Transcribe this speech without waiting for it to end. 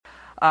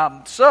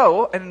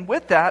And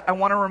with that, I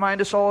want to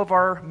remind us all of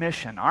our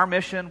mission. Our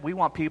mission, we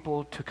want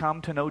people to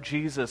come to know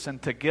Jesus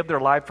and to give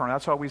their life for Him.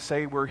 That's why we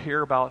say we're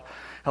here about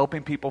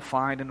helping people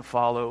find and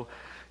follow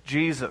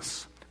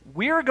Jesus.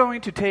 We are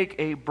going to take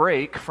a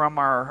break from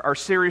our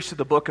series to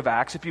the book of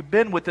Acts. If you've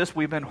been with us,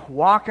 we've been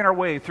walking our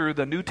way through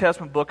the New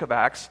Testament book of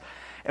Acts.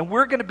 And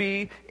we're going to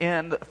be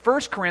in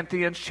 1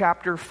 Corinthians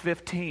chapter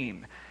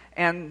 15.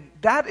 And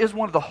that is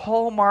one of the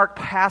hallmark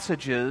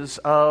passages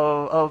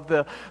of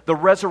the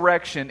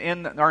resurrection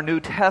in our New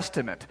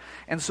Testament.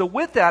 And so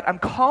with that, I'm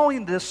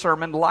calling this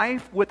sermon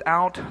Life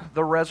Without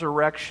the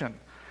Resurrection.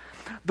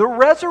 The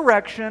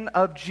resurrection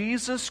of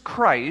Jesus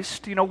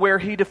Christ, where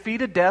He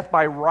defeated death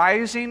by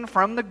rising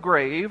from the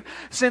grave,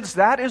 since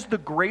that is the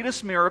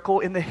greatest miracle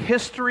in the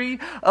history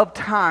of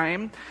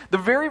time, the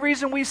very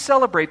reason we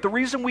celebrate, the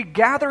reason we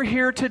gather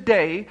here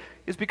today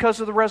is because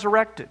of the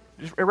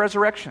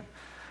resurrection.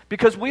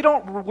 Because we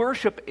don't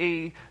worship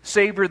a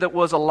Savior that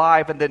was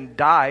alive and then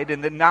died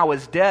and then now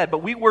is dead,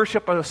 but we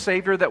worship a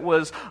Savior that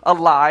was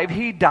alive,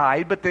 He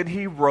died, but then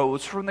He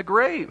rose from the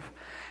grave.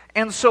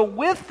 And so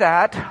with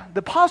that, the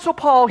Apostle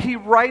Paul, he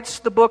writes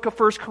the book of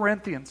 1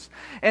 Corinthians.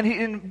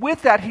 And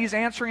with that, he's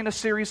answering a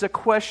series of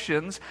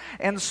questions.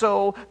 And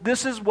so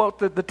this is what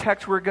the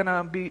text we're going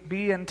to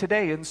be in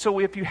today. And so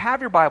if you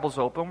have your Bibles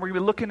open, we're going to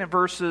be looking at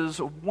verses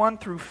 1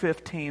 through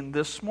 15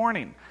 this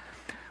morning.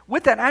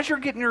 With that, as you're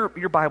getting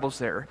your Bibles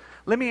there,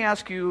 let me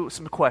ask you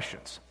some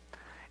questions.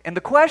 And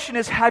the question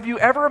is, have you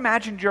ever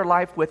imagined your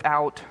life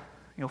without,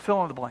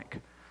 fill in the blank.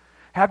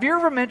 Have you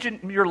ever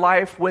imagined your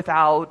life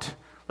without,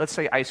 let's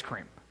say, ice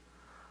cream?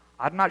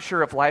 I'm not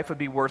sure if life would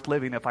be worth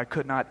living if I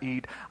could not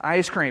eat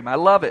ice cream. I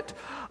love it.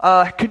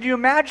 Could you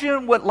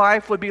imagine what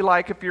life would be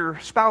like if your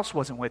spouse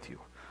wasn't with you?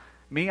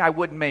 Me, I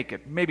wouldn't make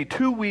it. Maybe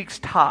 2 weeks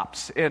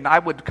tops, and I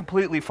would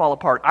completely fall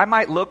apart. I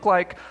might look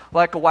like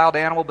a wild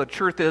animal, but the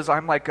truth is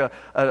I'm like an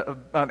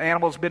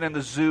animal that's been in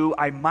the zoo.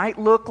 I might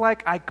look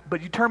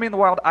but you turn me in the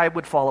wild, I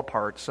would fall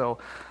apart. So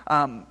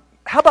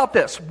how about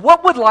this?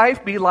 What would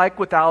life be like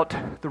without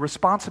the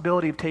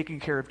responsibility of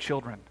taking care of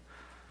children?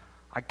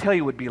 I tell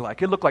you what it would be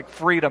like. It looked like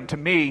freedom to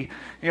me.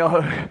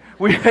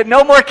 We had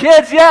no more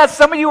kids. Yes,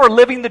 some of you are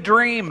living the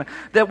dream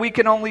that we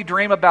can only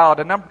dream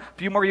about. A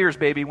few more years,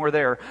 baby, and we're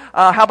there.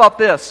 How about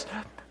this?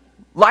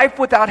 Life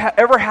without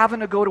ever having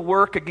to go to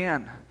work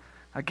again.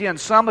 Again,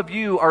 some of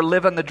you are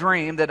living the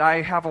dream that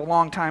I have a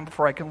long time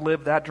before I can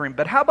live that dream.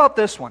 But how about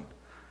this one?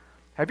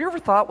 Have you ever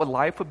thought what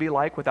life would be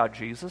like without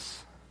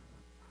Jesus?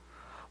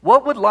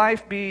 What would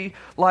life be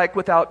like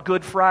without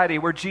Good Friday,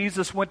 where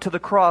Jesus went to the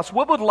cross?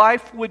 What would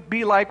life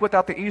be like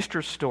without the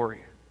Easter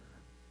story?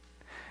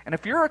 And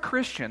if you're a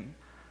Christian,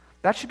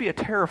 that should be a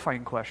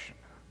terrifying question.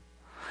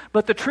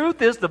 But the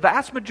truth is, the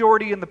vast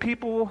majority in the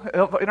people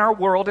in our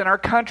world, in our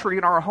country,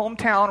 in our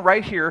hometown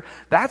right here,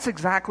 that's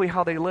exactly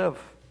how they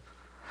live.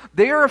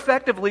 They are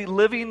effectively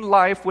living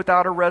life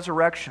without a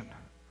resurrection.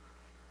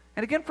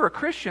 And again, for a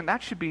Christian,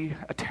 that should be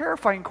a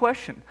terrifying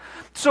question.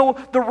 So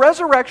the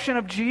resurrection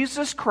of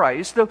Jesus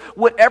Christ,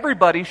 what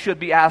everybody should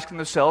be asking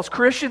themselves,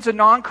 Christians and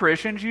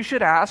non-Christians, you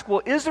should ask,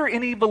 well, is there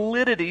any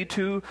validity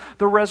to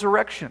the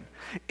resurrection?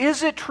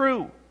 Is it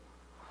true?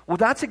 Well,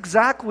 that's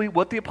exactly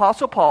what the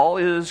Apostle Paul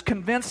is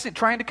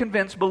trying to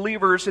convince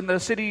believers in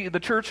the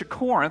church of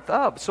Corinth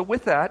of. So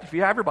with that, if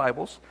you have your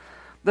Bibles,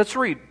 let's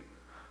read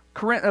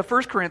 1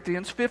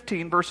 Corinthians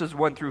 15, verses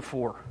 1 through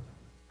 4.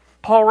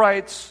 Paul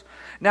writes,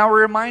 "Now I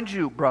remind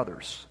you,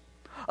 brothers,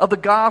 of the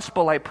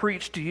gospel I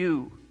preached to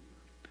you,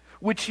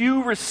 which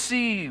you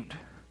received,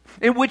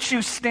 in which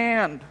you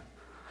stand,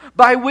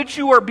 by which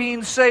you are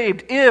being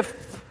saved,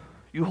 if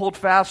you hold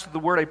fast to the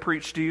word I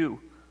preached to you,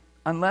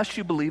 unless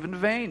you believe in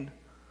vain.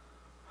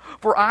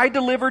 For I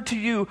delivered to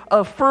you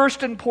of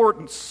first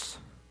importance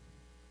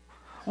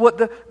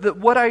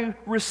what I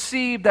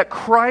received, that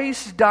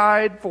Christ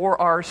died for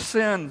our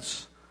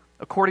sins,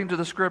 according to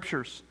the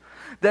Scriptures,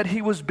 that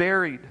He was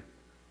buried,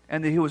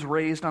 and that He was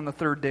raised on the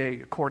third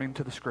day, according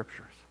to the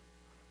Scriptures."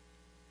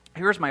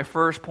 Here's my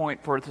first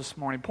point for this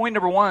morning. Point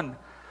number 1,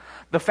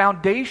 the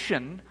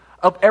foundation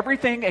of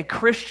everything a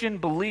Christian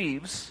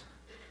believes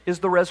is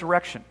the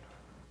resurrection.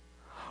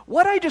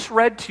 What I just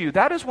read to you,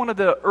 that is one of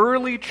the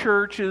early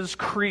church's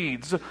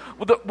creeds.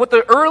 What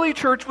the early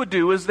church would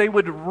do is they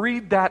would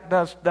read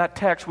that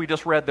text we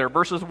just read there,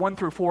 verses 1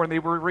 through 4, and they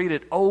would read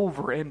it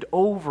over and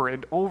over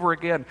and over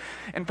again.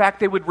 In fact,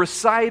 they would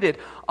recite it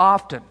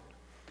often.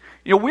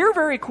 We're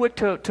very quick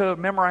to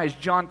memorize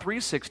John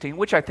 3:16,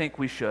 which I think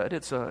we should.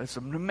 It's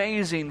an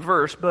amazing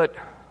verse, but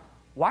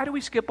why do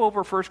we skip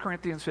over 1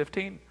 Corinthians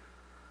 15?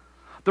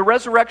 The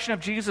resurrection of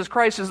Jesus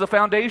Christ is the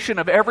foundation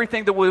of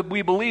everything that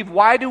we believe.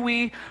 Why do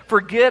we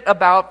forget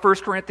about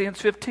 1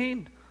 Corinthians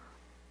 15?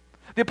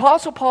 The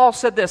Apostle Paul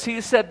said this. He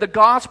said, "The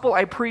gospel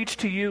I preach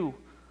to you."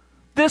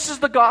 This is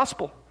the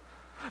gospel.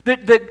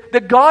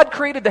 That God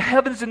created the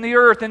heavens and the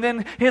earth, and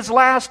then His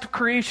last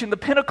creation, the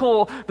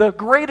pinnacle, the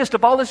greatest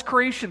of all His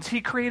creations,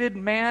 He created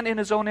man in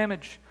His own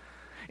image.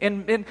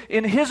 In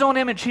His own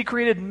image, He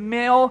created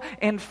male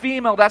and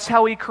female. That's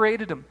how He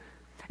created them.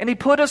 And he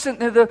put us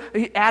in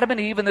Adam and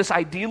Eve in this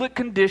idyllic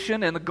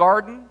condition in the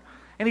garden.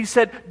 And he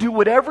said, do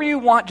whatever you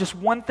want, just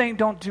one thing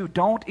don't do.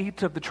 Don't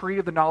eat of the tree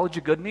of the knowledge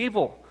of good and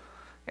evil.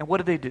 And what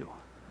did they do?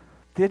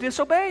 They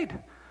disobeyed.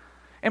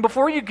 And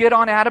before you get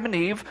on Adam and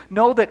Eve,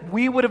 know that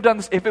we would have done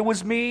this. If it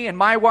was me and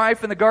my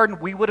wife in the garden,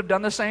 we would have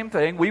done the same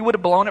thing. We would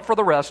have blown it for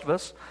the rest of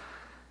us.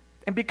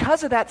 And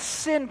because of that,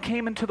 sin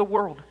came into the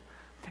world.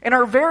 And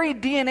our very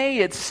DNA,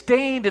 it's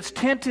stained, it's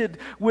tinted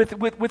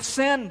with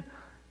sin.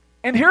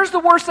 And here's the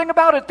worst thing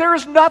about it. There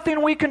is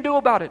nothing we can do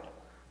about it.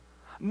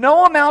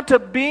 No amount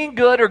of being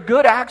good or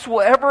good acts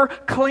will ever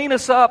clean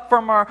us up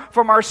from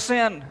our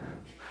sin.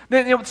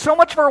 So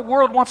much of our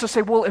world wants to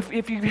say, well,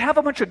 if you have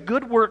a bunch of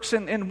good works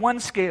in one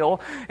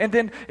scale, and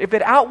then if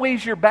it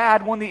outweighs your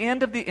bad, when the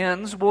end of the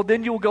ends, well,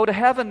 then you'll go to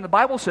heaven. The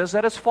Bible says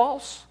that is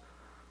false.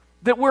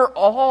 That we're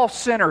all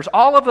sinners,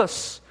 all of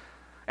us,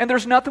 and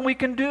there's nothing we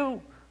can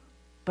do.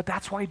 But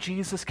that's why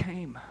Jesus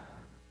came.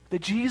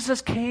 That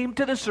Jesus came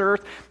to this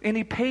earth, and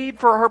he paid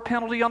for our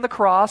penalty on the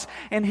cross,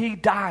 and he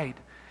died.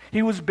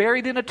 He was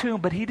buried in a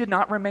tomb, but he did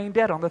not remain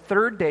dead. On the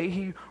third day,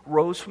 he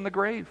rose from the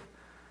grave.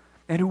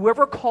 And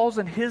whoever calls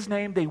in his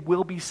name, they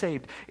will be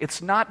saved.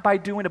 It's not by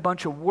doing a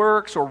bunch of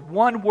works or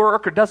one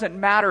work, or doesn't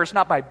matter. It's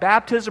not by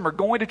baptism or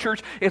going to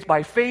church. It's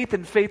by faith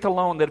and faith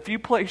alone. That if you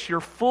place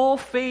your full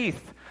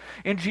faith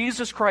in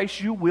Jesus Christ,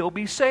 you will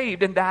be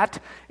saved. And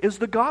that is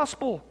the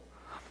gospel.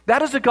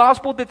 That is the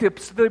gospel that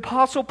the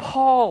Apostle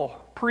Paul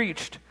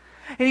preached.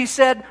 And he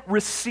said,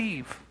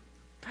 receive.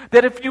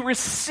 That if you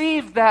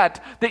receive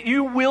that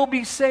you will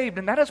be saved.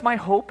 And that is my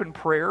hope and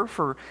prayer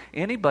for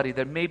anybody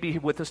that may be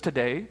with us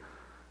today,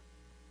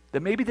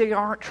 that maybe they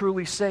aren't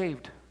truly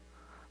saved.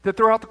 That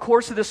throughout the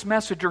course of this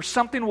message, or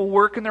something will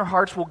work in their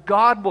hearts,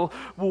 God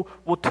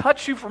will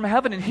touch you from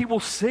heaven and he will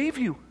save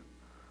you.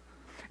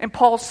 And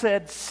Paul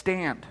said,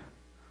 stand.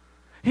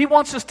 He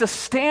wants us to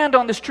stand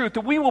on this truth,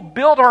 that we will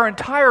build our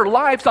entire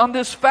lives on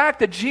this fact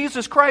that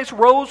Jesus Christ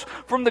rose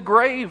from the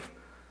grave.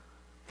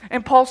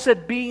 And Paul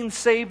said, being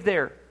saved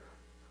there.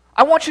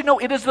 I want you to know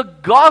it is the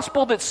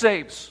gospel that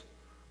saves.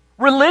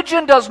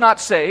 Religion does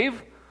not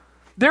save.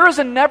 There is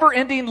a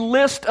never-ending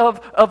list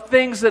of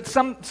things that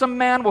some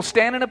man will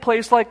stand in a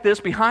place like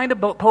this behind a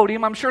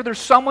podium. I'm sure there's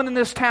someone in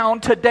this town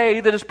today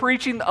that is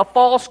preaching a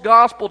false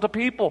gospel to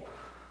people.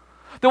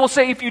 That will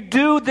say, if you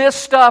do this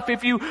stuff,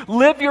 if you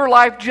live your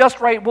life just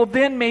right, well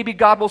then maybe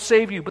God will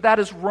save you. But that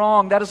is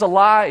wrong. That is a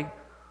lie.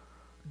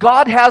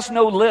 God has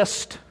no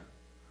list.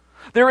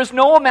 There is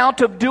no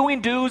amount of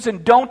doing do's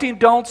and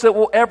don'ts that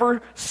will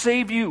ever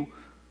save you.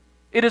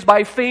 It is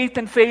by faith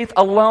and faith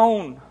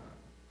alone.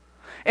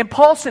 And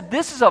Paul said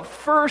this is of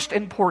first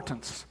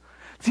importance.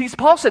 See,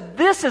 Paul said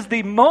this is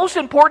the most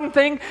important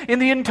thing in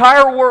the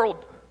entire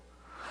world.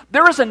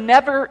 There is a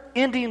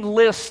never-ending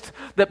list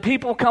that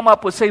people come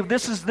up with, say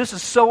this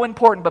is so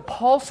important. But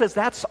Paul says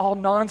that's all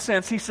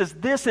nonsense. He says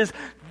this is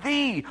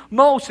the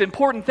most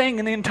important thing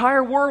in the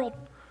entire world.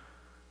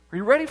 Are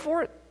you ready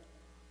for it?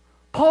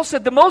 Paul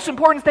said the most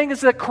important thing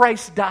is that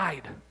Christ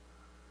died.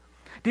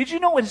 Did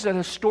you know it is a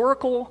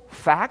historical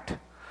fact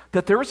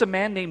that there was a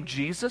man named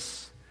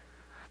Jesus?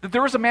 That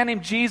there was a man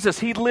named Jesus.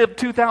 He lived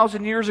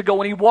 2,000 years ago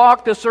and he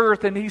walked this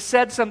earth and he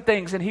said some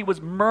things and he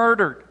was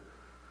murdered.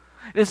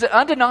 It is an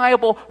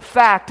undeniable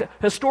fact,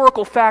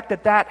 historical fact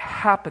that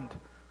happened.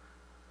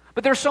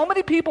 But there's so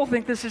many people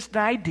think this is an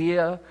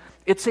idea,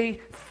 it's a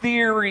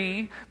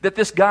theory that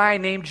this guy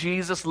named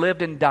Jesus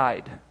lived and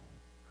died.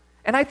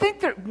 And I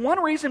think that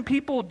one reason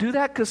people do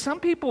that, because some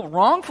people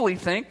wrongfully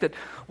think that,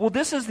 well,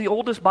 this is the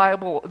oldest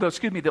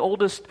the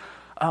oldest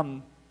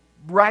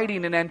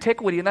writing in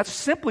antiquity, and that's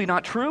simply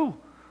not true.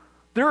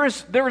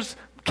 There's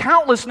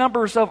countless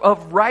numbers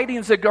of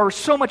writings that are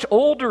so much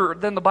older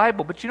than the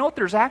Bible. But you know what?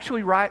 There's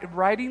actually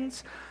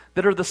writings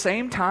that are the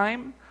same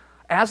time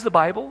as the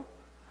Bible.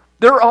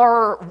 There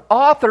are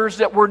authors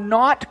that were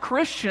not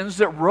Christians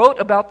that wrote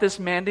about this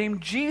man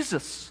named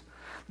Jesus.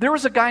 There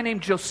was a guy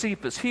named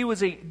Josephus. He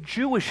was a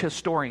Jewish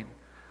historian.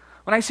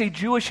 When I say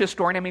Jewish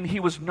historian, I mean he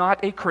was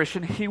not a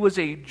Christian. He was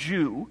a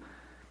Jew.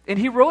 And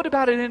he wrote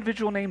about an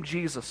individual named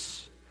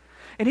Jesus.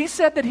 And he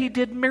said that he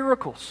did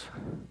miracles.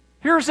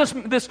 Here's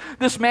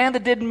this man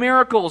that did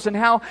miracles and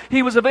how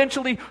he was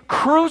eventually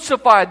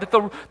crucified,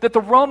 that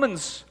the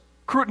Romans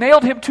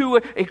nailed him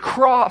to a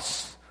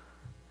cross,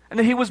 and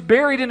that he was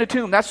buried in a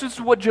tomb. That's just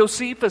what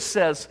Josephus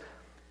says.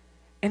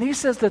 And he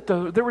says that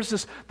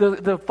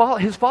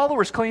his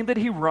followers claim that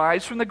he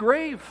rise from the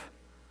grave.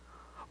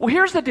 Well,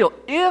 here's the deal.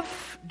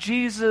 If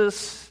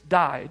Jesus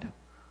died,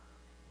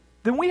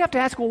 then we have to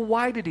ask, well,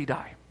 why did he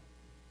die?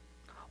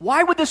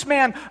 Why would this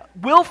man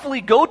willfully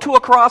go to a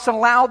cross and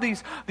allow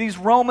these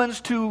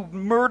Romans to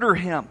murder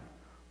him?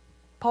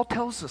 Paul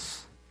tells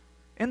us.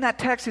 In that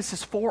text, it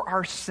says, for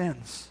our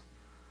sins.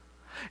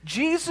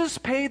 Jesus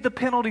paid the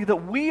penalty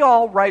that we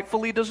all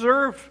rightfully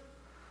deserve.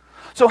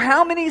 So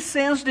how many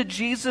sins did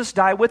Jesus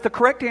die with? The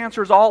correct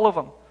answer is all of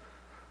them.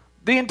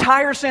 The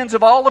entire sins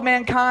of all of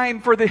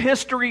mankind for the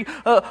history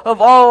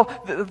for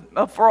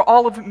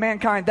all of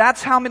mankind.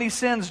 That's how many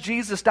sins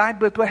Jesus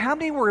died with. But how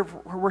many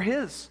were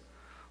his?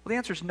 Well, the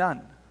answer is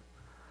none.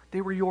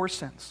 They were your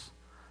sins.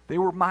 They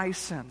were my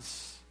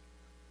sins.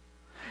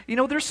 You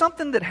know, there's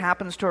something that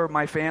happens to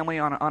my family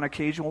on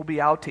occasion. We'll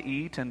be out to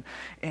eat, and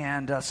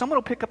someone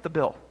will pick up the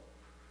bill.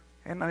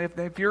 And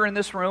if you're in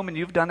this room and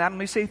you've done that, let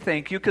me say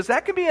thank you, because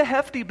that can be a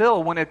hefty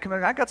bill.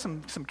 I got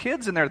some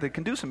kids in there that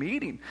can do some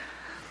eating.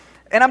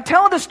 And I'm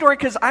telling this story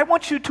because I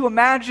want you to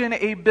imagine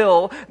a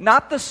bill,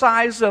 not the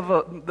size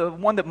of the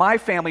one that my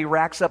family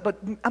racks up, but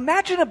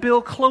imagine a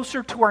bill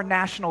closer to our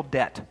national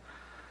debt.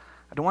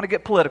 I don't want to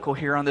get political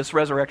here on this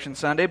Resurrection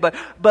Sunday,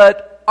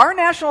 but our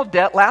national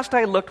debt, last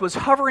I looked, was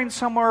hovering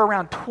somewhere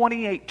around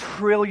 $28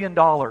 trillion.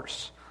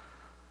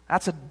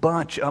 That's a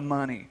bunch of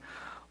money.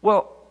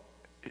 Well,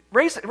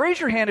 raise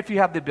your hand if you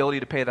have the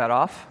ability to pay that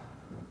off.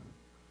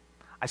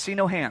 I see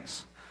no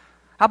hands.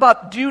 How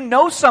about, do you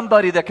know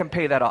somebody that can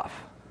pay that off?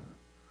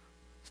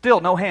 Still,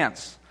 no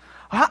hands.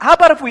 How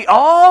about if we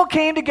all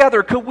came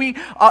together? Could we,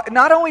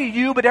 not only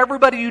you, but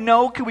everybody you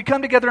know, could we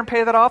come together and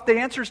pay that off? The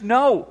answer is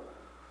no.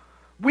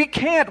 We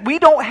can't. We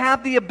don't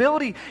have the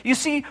ability. You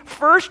see,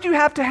 first you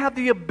have to have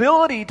the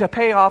ability to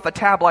pay off a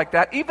tab like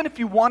that, even if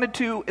you wanted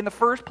to in the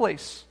first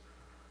place.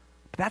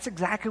 But that's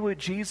exactly what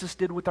Jesus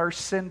did with our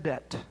sin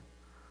debt.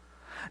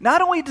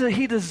 Not only does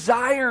he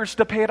desires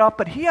to pay it off,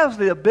 but he has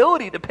the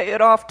ability to pay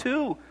it off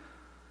too.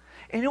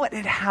 And you know what?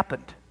 It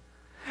happened.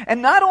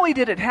 And not only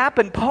did it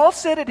happen, Paul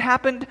said it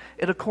happened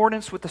in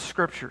accordance with the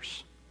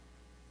Scriptures.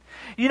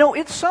 You know,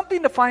 it's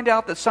something to find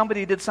out that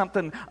somebody did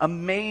something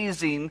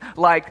amazing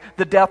like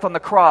the death on the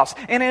cross.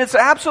 And it's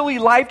absolutely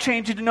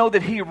life-changing to know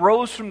that he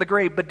rose from the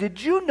grave. But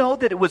did you know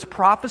that it was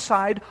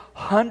prophesied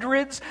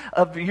hundreds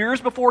of years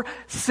before,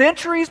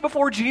 centuries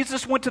before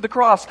Jesus went to the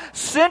cross,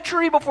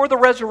 century before the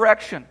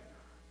resurrection?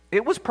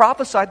 It was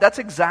prophesied that's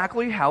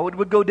exactly how it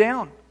would go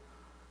down.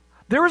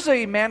 There was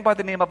a man by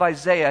the name of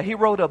Isaiah. He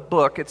wrote a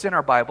book. It's in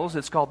our Bibles.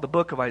 It's called the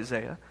Book of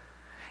Isaiah.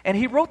 And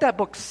he wrote that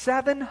book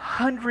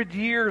 700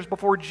 years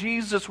before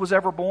Jesus was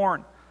ever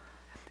born.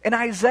 And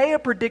Isaiah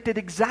predicted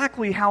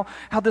exactly how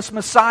this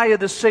Messiah,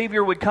 this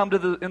Savior, would come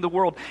in the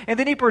world. And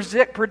then he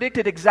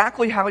predicted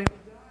exactly how he would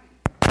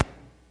die.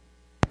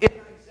 In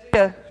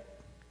Isaiah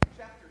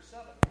chapter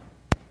 7.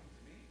 Is it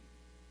me?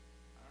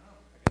 I don't know.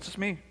 I guess it's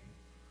me.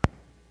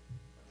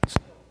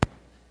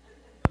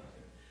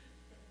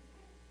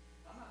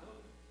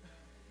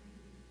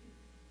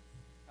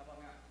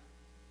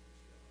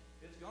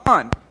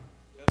 On.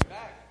 Just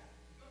back.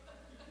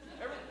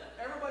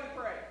 Everybody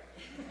pray.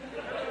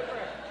 Everybody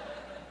pray.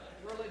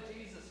 Lord, let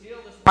Jesus heal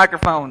this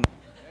microphone.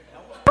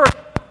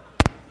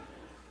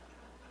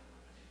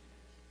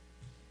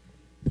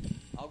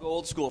 I'll go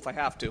old school if I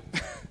have to.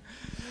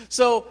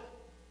 So,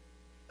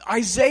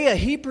 Isaiah,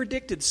 he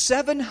predicted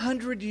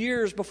 700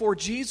 years before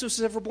Jesus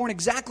was ever born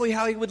exactly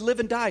how he would live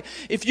and die.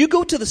 If you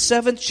go to the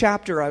 7th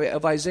chapter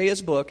of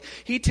Isaiah's book,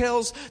 he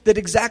tells that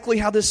exactly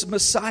how this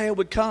Messiah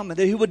would come and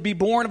that he would be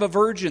born of a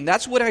virgin.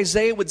 That's what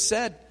Isaiah would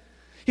said.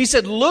 He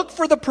said, look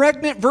for the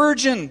pregnant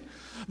virgin.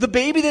 The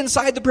baby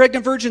inside the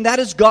pregnant virgin, that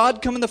is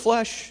God come in the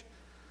flesh.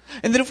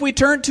 And then if we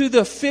turn to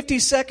the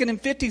 52nd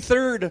and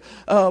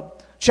 53rd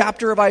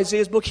chapter of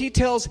Isaiah's book, he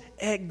tells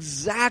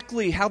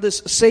exactly how this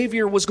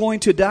Savior was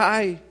going to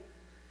die.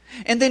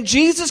 And then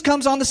Jesus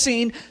comes on the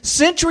scene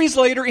centuries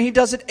later, and he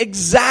does it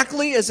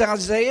exactly as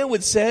Isaiah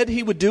would said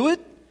he would do it.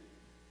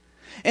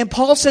 And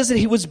Paul says that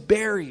he was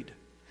buried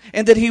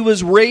and that he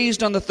was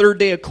raised on the third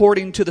day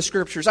according to the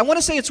Scriptures. I want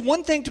to say it's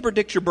one thing to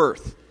predict your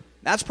birth.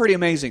 That's pretty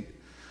amazing.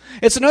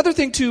 It's another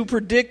thing to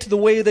predict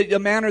the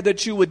manner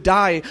that you would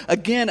die.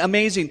 Again,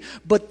 amazing.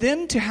 But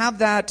then to have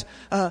that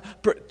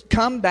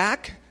come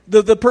back,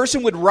 the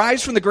person would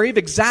rise from the grave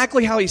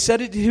exactly how he said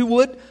it he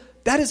would,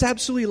 that is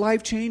absolutely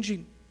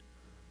life-changing.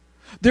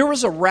 There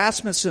was a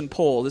Rasmussen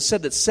poll that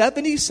said that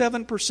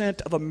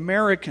 77% of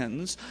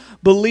Americans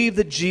believe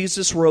that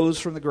Jesus rose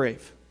from the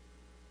grave.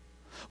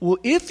 Well,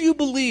 if you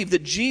believe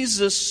that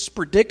Jesus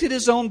predicted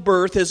his own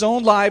birth, his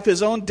own life,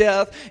 his own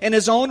death, and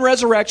his own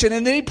resurrection,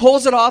 and then he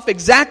pulls it off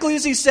exactly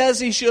as he says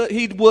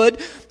he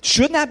would,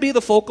 shouldn't that be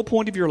the focal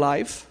point of your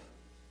life?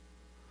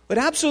 It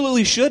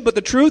absolutely should, but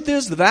the truth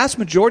is the vast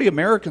majority of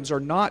Americans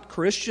are not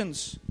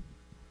Christians.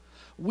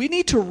 We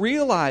need to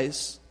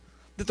realize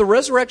that the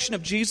resurrection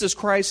of Jesus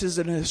Christ is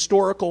an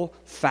historical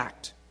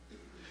fact.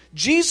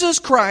 Jesus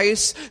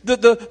Christ,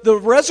 the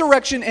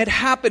resurrection had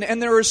happened,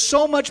 and there is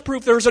so much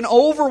proof. There's an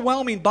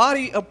overwhelming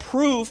body of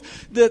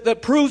proof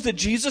that proves that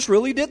Jesus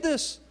really did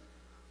this.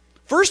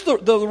 First,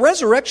 the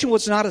resurrection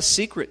was not a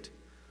secret.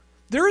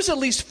 There is at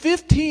least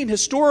 15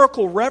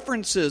 historical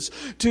references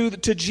to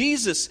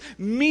Jesus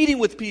meeting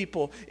with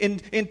people,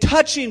 and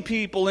touching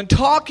people, and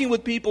talking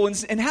with people,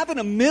 and having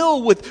a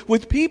meal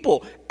with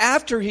people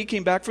after he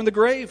came back from the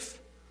grave.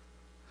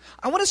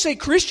 I want to say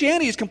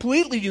Christianity is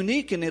completely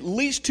unique in at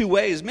least two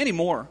ways, many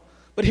more.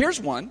 But here's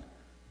one.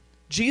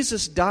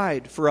 Jesus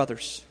died for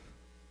others.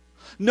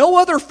 No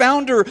other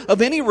founder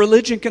of any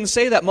religion can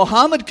say that.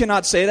 Muhammad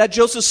cannot say that.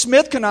 Joseph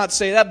Smith cannot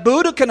say that.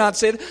 Buddha cannot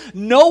say that.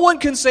 No one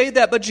can say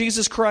that but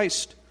Jesus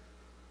Christ.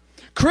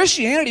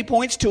 Christianity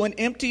points to an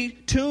empty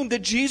tomb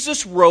that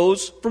Jesus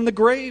rose from the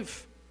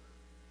grave.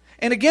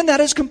 And again, that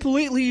is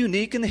completely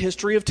unique in the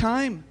history of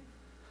time.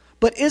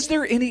 But is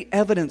there any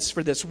evidence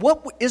for this?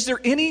 Is there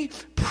any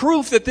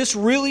proof that this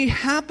really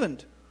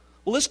happened?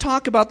 Well, let's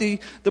talk about the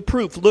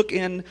proof. Look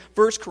in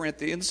 1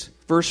 Corinthians,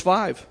 verse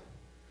 5.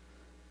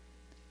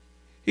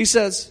 He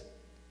says,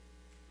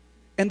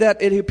 and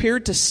that it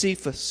appeared to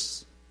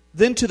Cephas,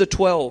 then to the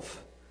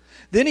 12.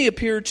 Then he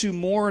appeared to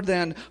more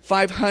than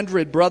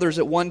 500 brothers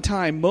at one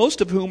time,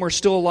 most of whom are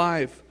still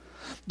alive,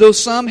 though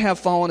some have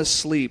fallen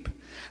asleep.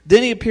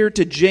 Then he appeared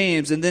to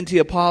James, and then to the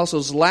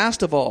apostles.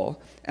 Last of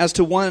all, as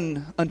to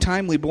one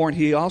untimely born,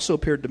 he also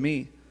appeared to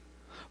me.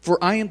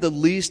 For I am the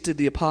least of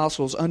the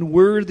apostles,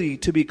 unworthy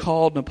to be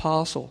called an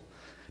apostle,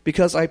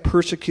 because I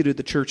persecuted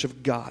the church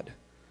of God.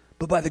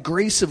 But by the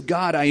grace of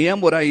God I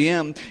am what I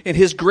am, and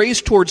his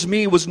grace towards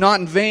me was not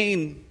in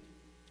vain.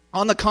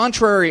 On the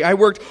contrary, I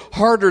worked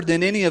harder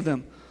than any of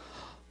them,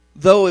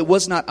 though it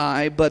was not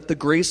I, but the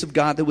grace of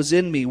God that was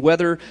in me.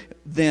 Whether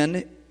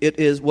then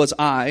was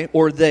I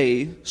or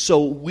they,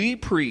 so we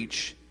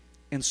preach,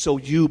 and so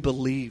you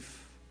believe.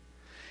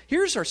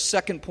 Here's our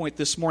second point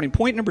this morning.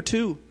 Point number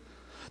 2.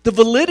 The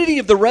validity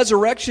of the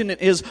resurrection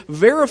is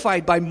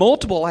verified by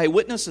multiple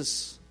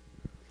eyewitnesses.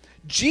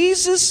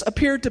 Jesus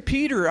appeared to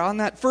Peter on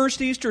that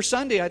first Easter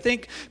Sunday. I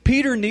think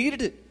Peter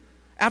needed it.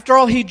 After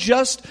all, he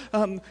just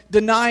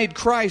denied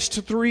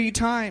Christ 3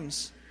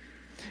 times.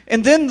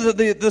 And then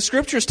the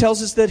Scriptures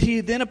tells us that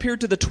he then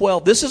appeared to the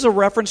 12. This is a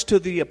reference to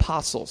the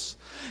apostles.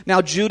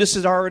 Now, Judas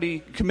had already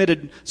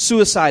committed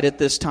suicide at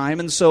this time,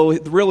 and so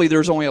really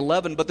there's only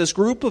 11. But this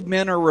group of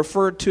men are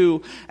referred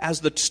to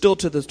as still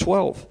to the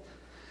 12.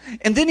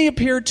 And then he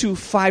appeared to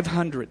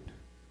 500.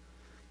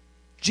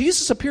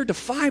 Jesus appeared to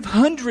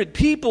 500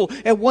 people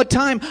at what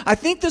time? I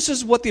think this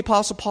is what the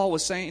Apostle Paul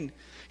was saying.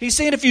 He's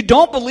saying, if you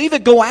don't believe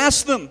it, go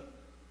ask them.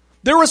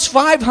 There was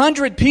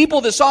 500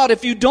 people that saw it.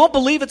 If you don't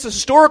believe it's a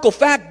historical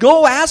fact,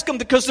 go ask them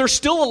because they're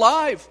still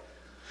alive.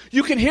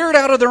 You can hear it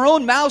out of their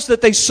own mouths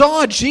that they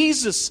saw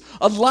Jesus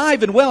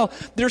alive and well.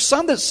 There's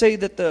some that say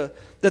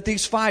that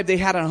these 5, they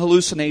had a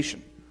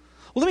hallucination.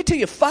 Well, let me tell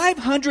you,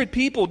 500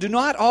 people do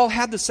not all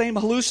have the same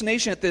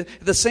hallucination at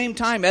the same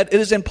time. It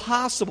is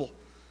impossible.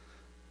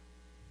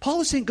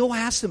 Paul is saying, go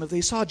ask them if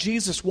they saw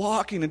Jesus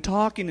walking and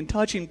talking and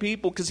touching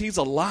people because he's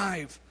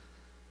alive.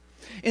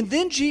 And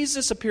then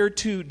Jesus appeared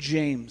to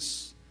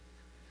James.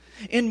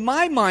 In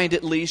my mind,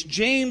 at least,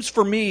 James,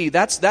 for me,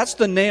 that's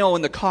the nail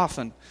in the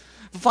coffin.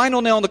 The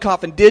final nail in the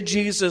coffin. Did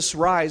Jesus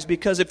rise?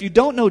 Because if you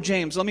don't know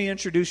James, let me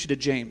introduce you to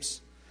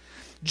James.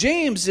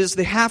 James is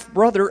the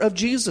half-brother of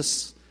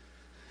Jesus.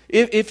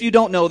 If you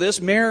don't know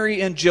this,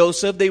 Mary and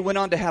Joseph, they went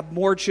on to have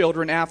more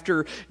children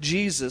after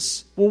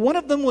Jesus. Well, one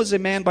of them was a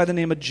man by the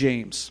name of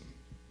James.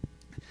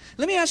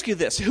 Let me ask you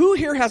this. Who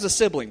here has a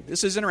sibling?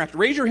 This is interactive.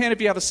 Raise your hand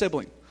if you have a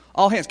sibling.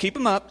 All hands. Keep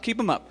them up. Keep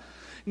them up.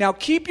 Now,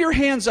 keep your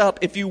hands up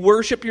if you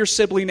worship your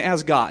sibling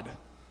as God.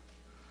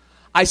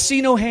 I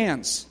see no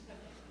hands.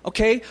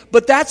 Okay?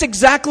 But that's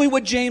exactly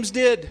what James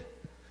did.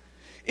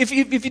 If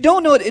you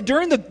don't know it,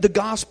 during the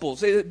Gospels,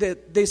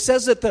 they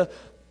says that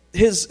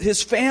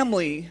his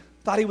family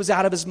thought he was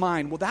out of his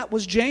mind. Well, that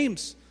was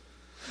James.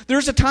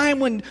 There's a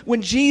time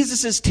when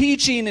Jesus is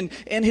teaching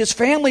and his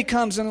family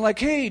comes and they're like,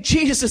 hey,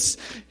 Jesus,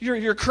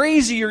 you're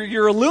crazy,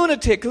 you're a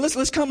lunatic.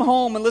 Let's come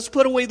home and let's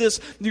put away this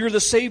you're the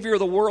savior of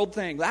the world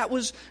thing. That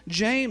was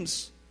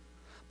James.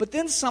 But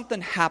then something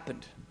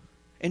happened.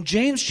 And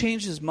James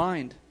changed his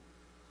mind.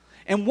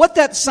 And what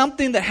that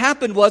something that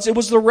happened was, it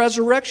was the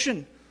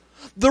resurrection.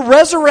 The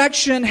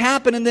resurrection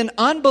happened, and then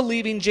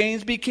unbelieving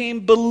James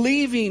became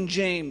believing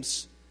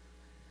James.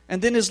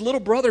 And then his little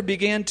brother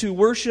began to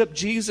worship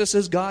Jesus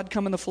as God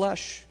come in the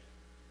flesh.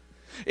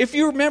 If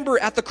you remember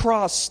at the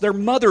cross, their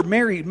mother,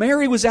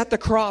 Mary was at the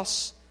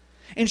cross.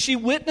 And she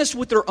witnessed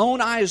with her own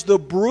eyes the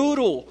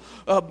brutal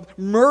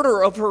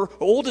murder of her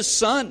oldest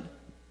son.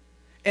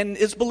 And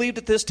it's believed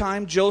at this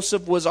time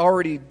Joseph was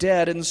already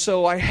dead. And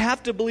so I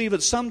have to believe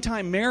at some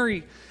time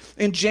Mary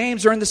and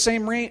James are in the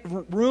same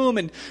room.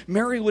 And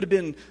Mary would have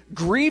been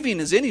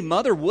grieving as any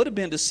mother would have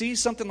been to see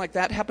something like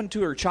that happen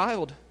to her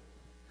child.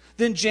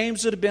 Then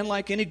James would have been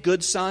like any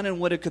good son and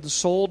would have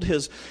consoled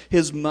his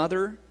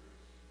mother.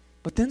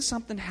 But then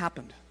something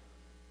happened.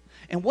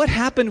 And what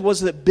happened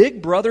was that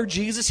big brother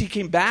Jesus, he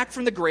came back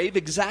from the grave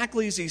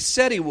exactly as he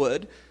said he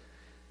would.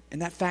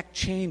 And that fact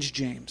changed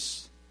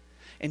James.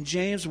 And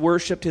James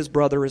worshiped his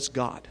brother as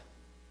God.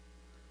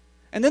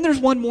 And then there's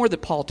one more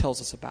that Paul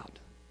tells us about.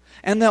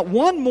 And that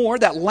one more,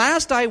 that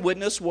last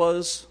eyewitness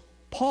was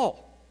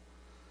Paul.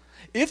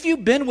 If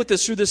you've been with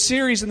us through the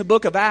series in the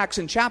book of Acts,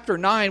 in chapter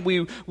 9,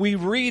 we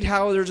read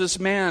how there's this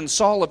man,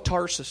 Saul of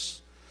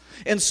Tarsus.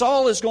 And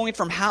Saul is going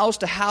from house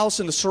to house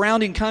in the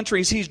surrounding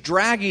countries. He's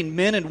dragging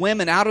men and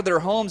women out of their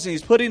homes, and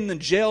he's putting them in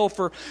jail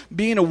for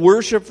being a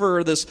worshiper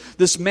of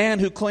this man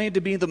who claimed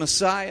to be the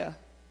Messiah.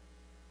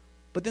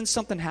 But then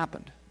something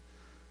happened.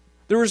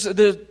 There's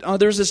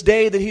this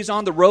day that he's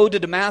on the road to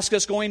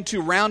Damascus going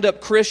to round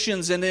up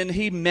Christians, and then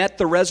he met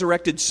the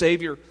resurrected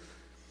Savior.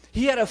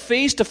 He had a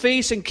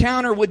face-to-face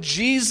encounter with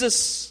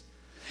Jesus.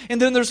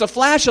 And then there's a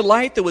flash of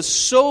light that was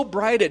so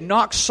bright it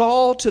knocked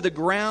Saul to the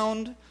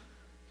ground.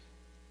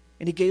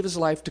 And he gave his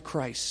life to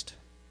Christ.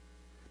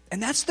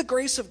 And that's the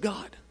grace of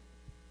God.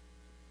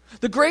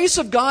 The grace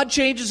of God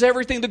changes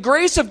everything. The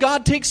grace of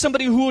God takes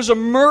somebody who is a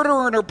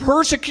murderer and a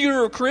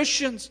persecutor of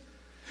Christians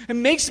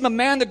and makes him a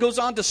man that goes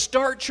on to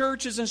start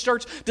churches and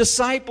starts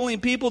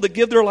discipling people to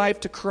give their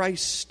life to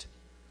Christ.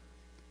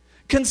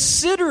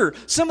 Consider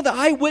some of the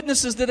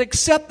eyewitnesses that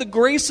accept the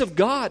grace of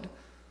God.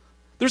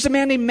 There's a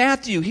man named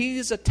Matthew. He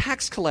is a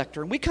tax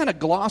collector. And we kind of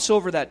gloss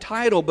over that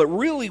title, but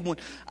really, when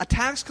a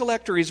tax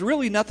collector is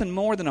really nothing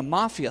more than a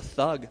mafia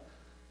thug.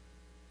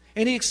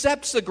 And he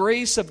accepts the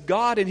grace of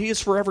God, and he is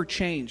forever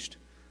changed.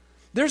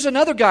 There's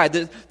another guy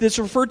that's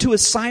referred to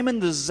as Simon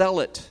the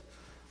Zealot.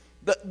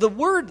 The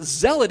word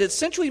zealot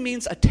essentially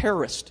means a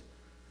terrorist.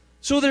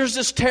 So there's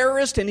this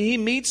terrorist, and he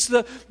meets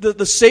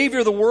the Savior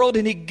of the world,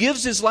 and he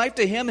gives his life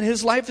to him, and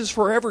his life is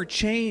forever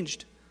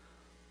changed.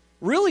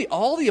 Really,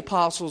 all the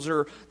apostles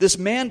are this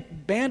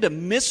band of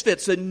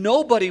misfits that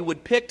nobody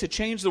would pick to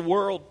change the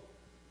world.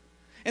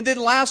 And then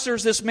last,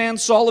 there's this man,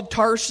 Saul of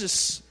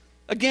Tarsus.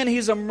 Again,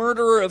 he's a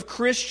murderer of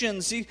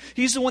Christians.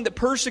 He's the one that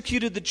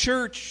persecuted the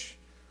church.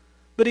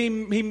 But he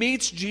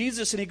meets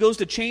Jesus, and he goes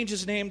to change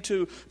his name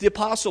to the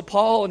Apostle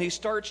Paul, and he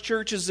starts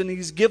churches, and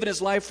he's given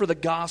his life for the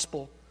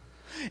gospel.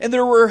 And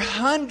there were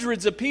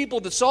hundreds of people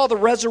that saw the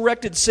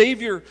resurrected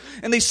Savior,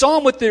 and they saw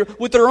him with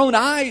their own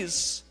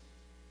eyes.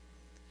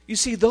 You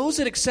see, those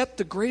that accept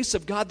the grace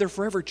of God, they're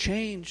forever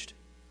changed.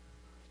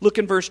 Look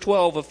in verse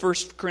 12 of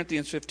 1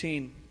 Corinthians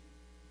 15.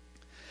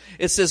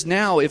 It says,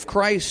 "Now, if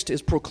Christ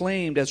is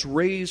proclaimed as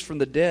raised from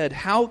the dead,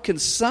 how can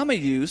some of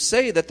you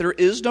say that there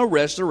is no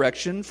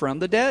resurrection from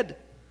the dead?"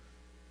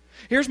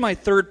 Here's my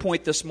third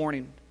point this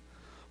morning.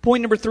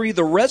 Point number 3,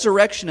 the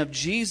resurrection of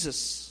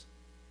Jesus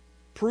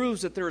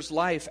proves that there is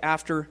life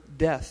after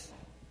death.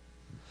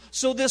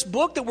 So this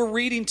book that we're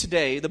reading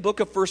today, the book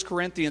of 1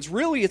 Corinthians,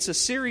 really it's a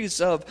series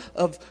of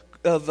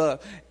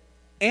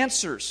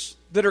answers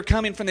that are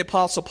coming from the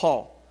Apostle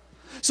Paul.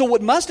 So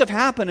what must have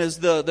happened is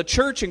the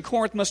church in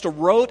Corinth must have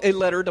wrote a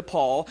letter to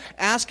Paul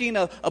asking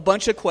a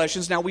bunch of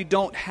questions. Now we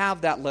don't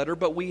have that letter,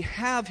 but we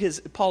have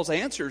Paul's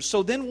answers.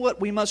 So then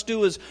what we must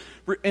do is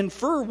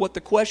infer what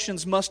the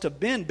questions must have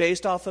been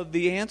based off of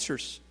the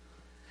answers.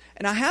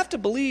 And I have to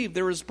believe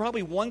there was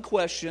probably one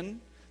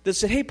question that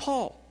said, "Hey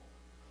Paul,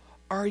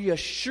 are you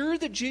sure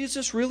that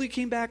Jesus really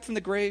came back from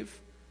the grave?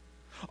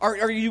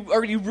 Are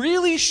you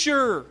really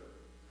sure?"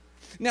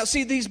 Now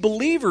see, these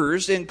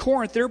believers in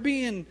Corinth, they're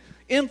being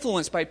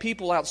influenced by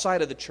people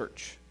outside of the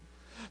church.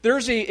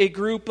 There's a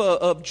group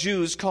of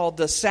Jews called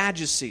the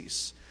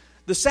Sadducees.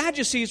 The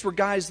Sadducees were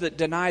guys that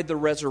denied the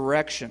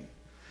resurrection.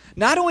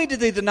 Not only did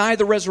they deny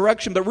the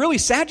resurrection, but really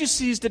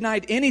Sadducees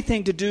denied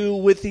anything to do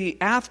with the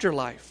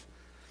afterlife.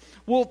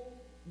 Well,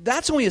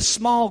 that's only a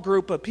small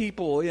group of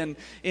people in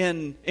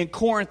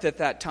Corinth at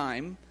that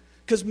time,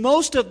 because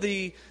most of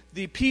the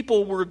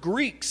people were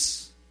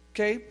Greeks.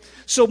 Okay,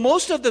 so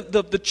most of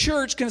the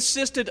church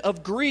consisted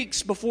of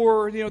Greeks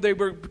before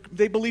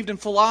they believed in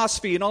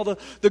philosophy and all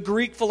the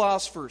Greek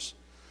philosophers.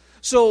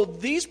 So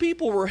these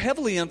people were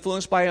heavily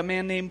influenced by a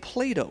man named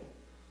Plato.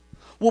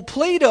 Well,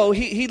 Plato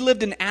he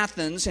lived in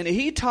Athens, and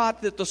he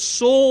taught that the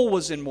soul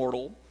was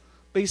immortal,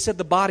 but he said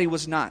the body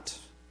was not.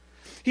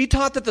 He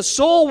taught that the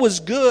soul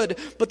was good,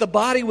 but the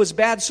body was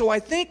bad. So I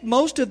think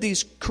most of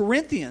these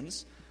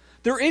Corinthians,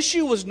 their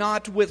issue was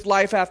not with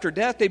life after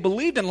death. They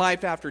believed in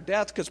life after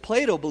death because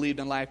Plato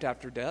believed in life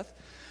after death.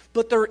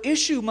 But their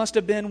issue must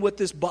have been with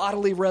this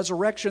bodily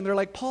resurrection. They're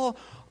like, "Paul,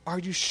 are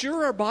you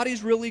sure our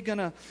body's really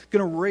gonna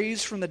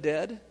raise from the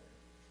dead?"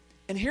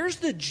 And here's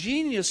the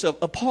genius of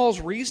Paul's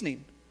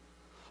reasoning.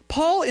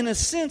 Paul, in a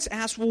sense,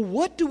 asks, well,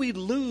 what do we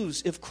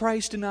lose if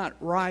Christ did not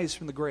rise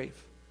from the grave?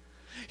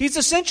 He's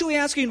essentially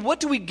asking, what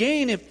do we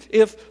gain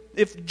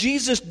if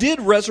Jesus did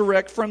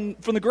resurrect from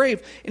the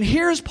grave? And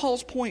here's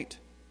Paul's point.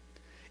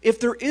 If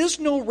there is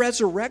no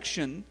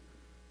resurrection,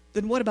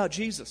 then what about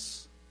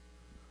Jesus?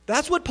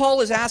 That's what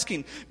Paul is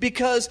asking,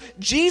 because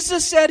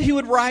Jesus said he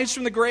would rise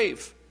from the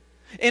grave.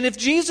 And if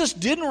Jesus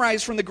didn't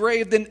rise from the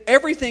grave, then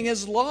everything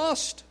is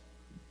lost.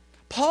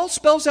 Paul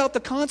spells out the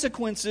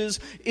consequences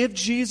if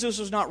Jesus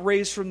was not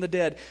raised from the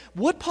dead.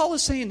 What Paul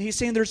is saying, he's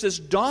saying there's this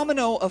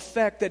domino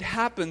effect that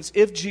happens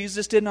if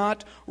Jesus did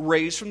not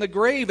raise from the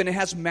grave, and it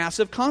has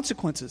massive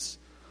consequences.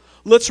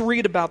 Let's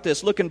read about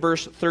this. Look in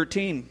verse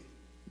 13.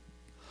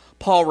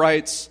 Paul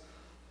writes,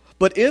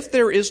 "But if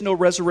there is no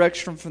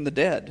resurrection from the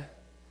dead,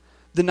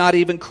 then not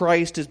even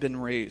Christ has been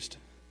raised.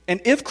 And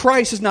if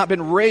Christ has not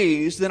been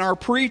raised, then our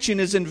preaching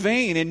is in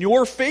vain, and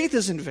your faith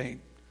is in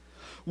vain.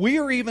 We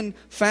are even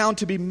found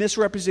to be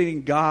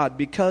misrepresenting God,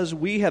 because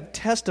we have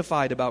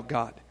testified about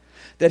God,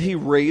 that he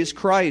raised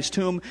Christ,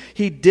 whom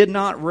he did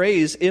not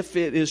raise, if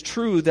it is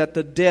true that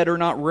the dead are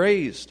not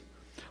raised.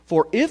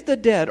 For if the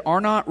dead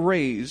are not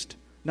raised,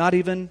 not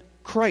even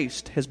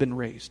Christ has been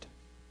raised."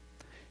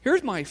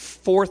 Here's my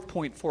fourth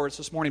point for us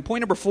this morning.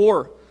 Point number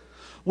 4.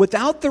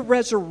 Without the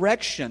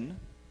resurrection,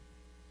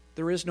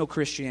 there is no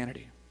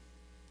Christianity.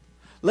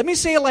 Let me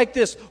say it like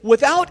this.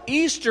 Without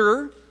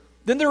Easter,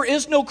 then there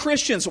is no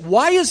Christians.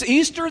 Why is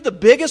Easter the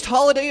biggest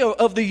holiday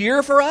of the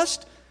year for us?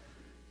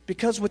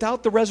 Because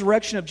without the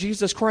resurrection of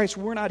Jesus Christ,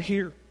 we're not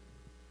here.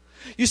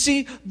 You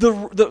see,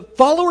 the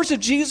followers of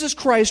Jesus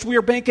Christ, we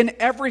are banking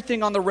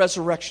everything on the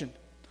resurrection.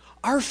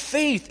 Our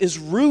faith is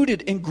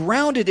rooted and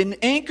grounded and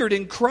anchored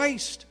in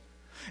Christ.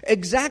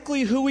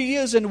 Exactly who He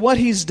is and what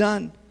He's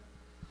done.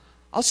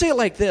 I'll say it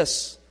like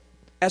this.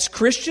 As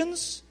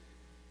Christians,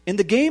 in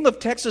the game of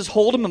Texas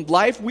Hold'em of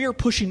life, we are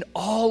pushing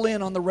all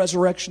in on the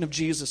resurrection of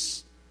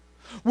Jesus.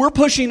 We're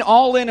pushing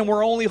all in and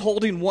we're only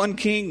holding one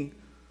king.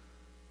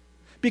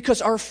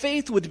 Because our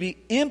faith would be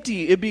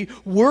empty, it'd be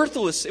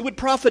worthless, it would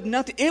profit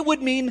nothing, it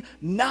would mean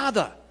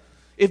nada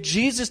if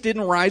Jesus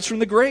didn't rise from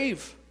the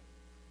grave.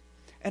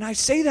 And I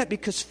say that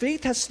because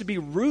faith has to be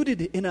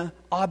rooted in an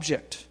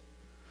object.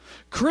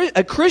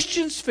 A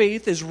Christian's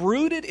faith is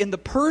rooted in the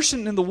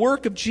person and the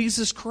work of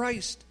Jesus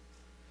Christ.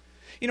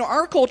 You know,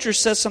 our culture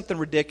says something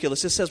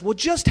ridiculous. It says, well,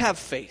 just have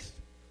faith.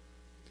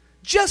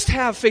 Just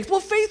have faith. Well,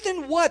 faith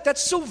in what?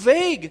 That's so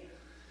vague.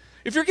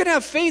 If you're going to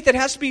have faith, it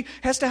has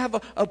to have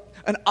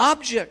an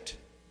object.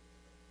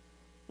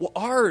 Well,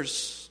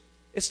 ours,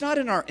 it's not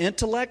in our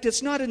intellect.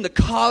 It's not in the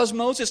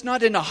cosmos. It's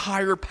not in a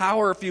higher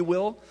power, if you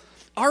will.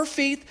 Our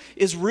faith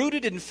is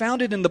rooted and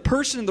founded in the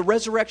person and the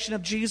resurrection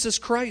of Jesus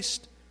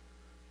Christ.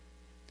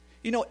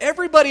 You know,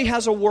 everybody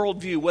has a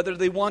worldview, whether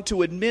they want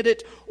to admit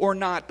it or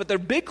not. But the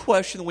big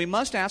question that we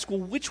must ask, well,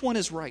 which one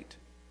is right?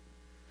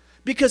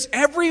 Because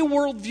every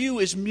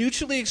worldview is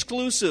mutually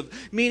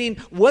exclusive, meaning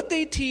what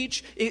they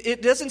teach,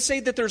 it doesn't say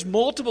that there's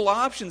multiple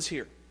options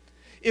here.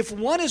 If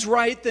one is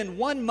right, then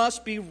one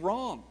must be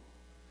wrong.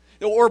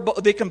 Or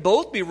they can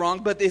both be wrong,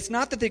 but it's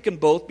not that they can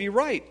both be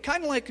right.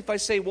 Kind of like if I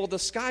say, well, the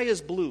sky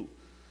is blue.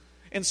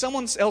 And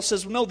someone else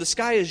says, no, the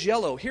sky is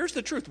yellow. Here's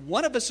the truth.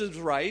 One of us is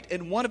right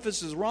and one of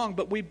us is wrong,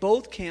 but we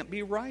both can't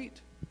be right.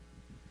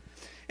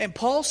 And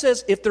Paul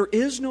says, if there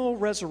is no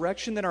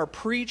resurrection, then our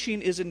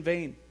preaching is in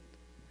vain.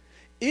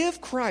 If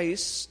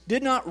Christ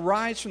did not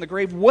rise from the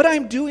grave, what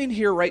I'm doing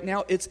here right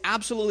now, it's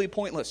absolutely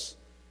pointless.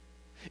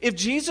 If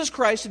Jesus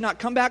Christ did not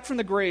come back from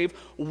the grave,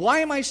 why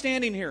am I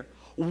standing here?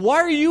 Why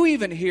are you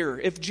even here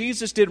if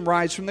Jesus didn't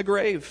rise from the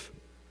grave?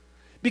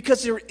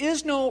 Because there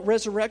is no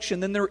resurrection,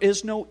 then there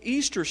is no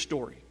Easter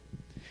story.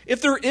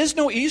 If there is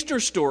no Easter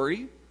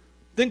story,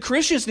 then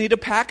Christians need to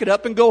pack it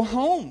up and go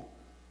home.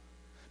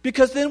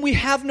 Because then we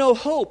have no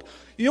hope.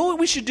 You know what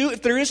we should do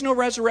if there is no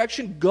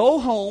resurrection? Go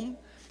home,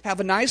 have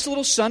a nice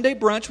little Sunday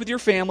brunch with your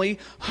family,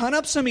 hunt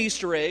up some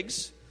Easter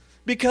eggs,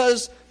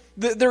 because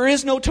there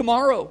is no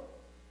tomorrow.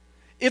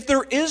 If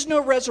there is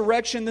no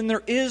resurrection, then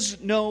there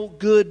is no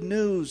good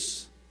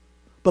news.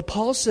 But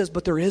Paul says,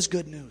 but there is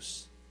good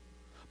news.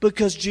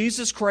 Because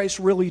Jesus Christ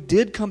really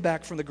did come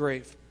back from the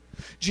grave.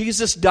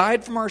 Jesus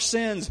died from our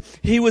sins.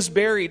 He was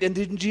buried. And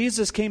then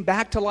Jesus came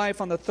back to life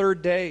on the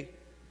third day.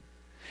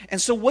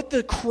 And so what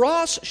the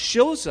cross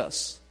shows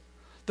us,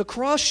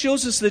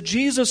 that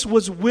Jesus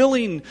was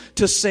willing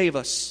to save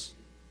us.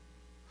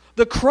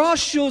 The cross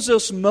shows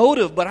us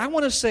motive, but I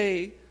want to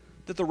say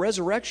that the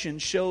resurrection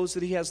shows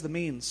that He has the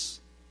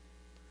means.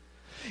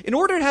 In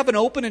order to have an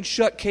open and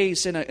shut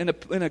case in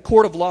a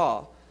court of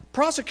law,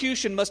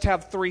 prosecution must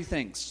have three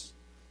things.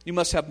 You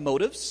must have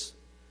motives,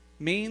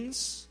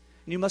 means,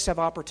 and you must have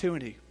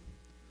opportunity.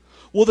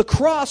 Well, the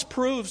cross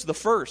proves the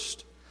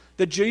first,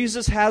 that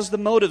Jesus has the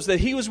motives,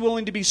 that He was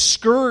willing to be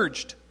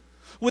scourged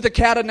with a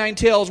cat of nine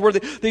tails, where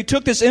they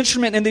took this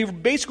instrument and they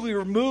basically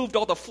removed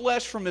all the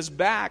flesh from His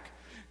back.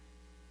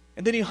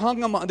 And then they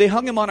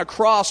hung him on a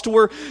cross to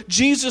where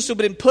Jesus had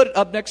been put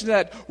up next to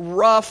that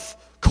rough,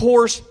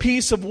 coarse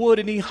piece of wood,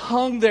 and He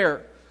hung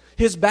there,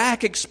 His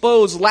back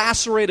exposed,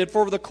 lacerated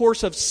for over the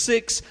course of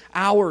 6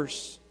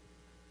 hours.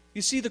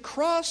 You see, the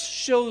cross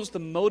shows the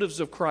motives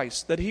of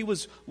Christ, that He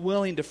was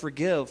willing to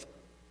forgive.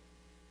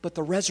 But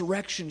the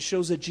resurrection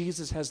shows that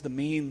Jesus has the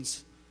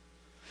means.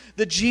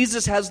 That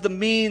Jesus has the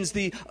means,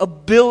 the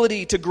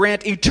ability to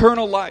grant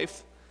eternal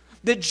life.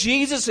 That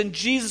Jesus and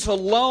Jesus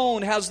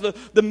alone has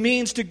the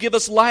means to give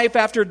us life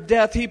after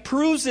death. He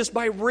proves this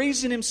by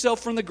raising Himself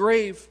from the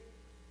grave.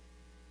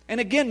 And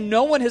again,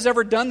 no one has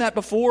ever done that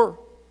before.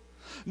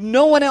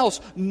 No one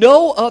else,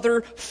 no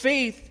other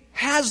faith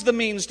has the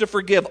means to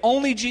forgive.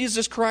 Only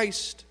Jesus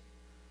Christ.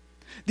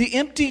 The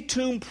empty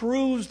tomb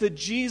proves that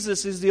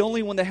Jesus is the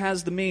only one that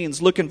has the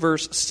means. Look in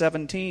verse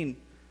 17. It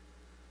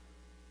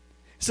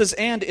says,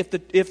 and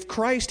if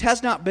Christ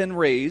has not been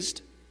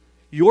raised,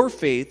 your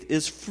faith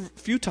is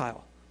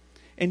futile,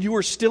 and you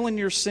are still in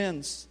your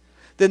sins.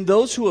 Then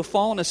those who have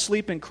fallen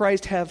asleep in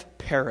Christ have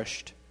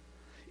perished.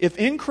 If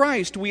in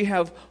Christ we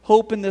have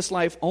hope in this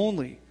life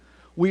only,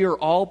 we are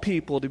all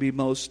people to be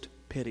most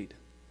pitied.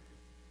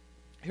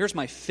 Here's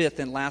my fifth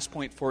and last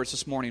point for us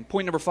this morning.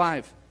 Point number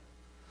 5.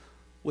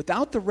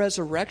 Without the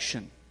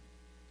resurrection,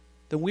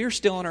 then we are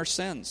still in our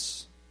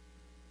sins.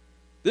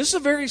 This is a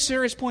very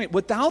serious point.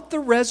 Without the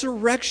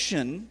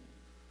resurrection,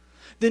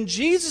 then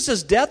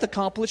Jesus' death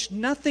accomplished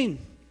nothing.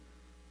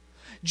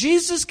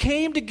 Jesus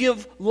came to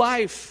give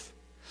life.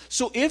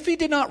 So if He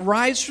did not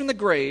rise from the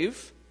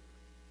grave,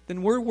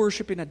 then we're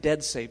worshiping a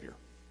dead Savior.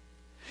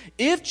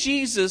 If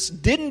Jesus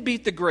didn't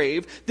beat the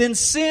grave, then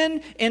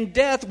sin and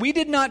death, we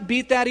did not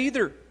beat that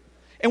either.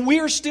 And we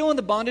are still in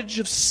the bondage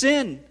of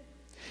sin.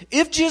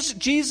 If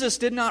Jesus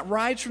did not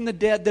rise from the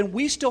dead, then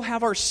we still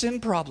have our sin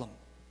problem.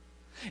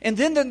 And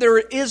then there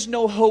is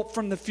no hope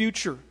from the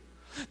future.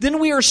 Then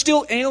we are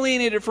still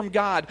alienated from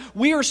God.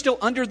 We are still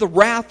under the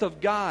wrath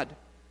of God.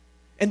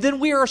 And then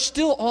we are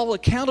still all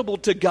accountable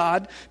to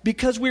God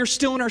because we are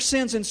still in our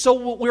sins. And so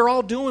what we're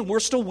all doing, we're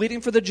still waiting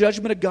for the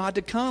judgment of God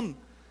to come.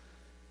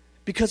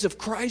 Because if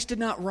Christ did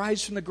not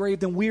rise from the grave,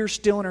 then we are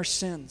still in our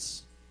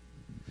sins.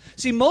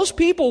 See, most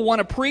people want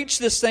to preach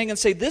this thing and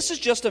say, this is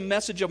just a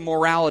message of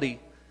morality.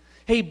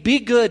 Hey, be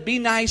good, be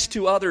nice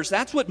to others.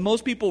 That's what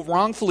most people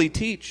wrongfully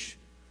teach.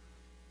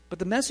 But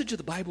the message of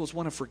the Bible is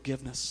one of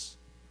forgiveness.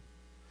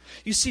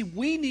 You see,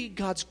 we need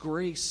God's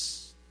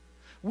grace.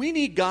 We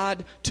need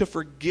God to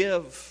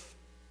forgive.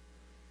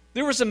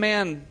 There was a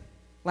man,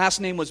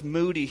 last name was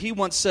Moody. He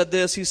once said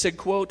this. He said,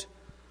 quote,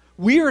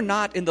 "We are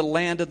not in the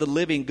land of the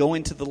living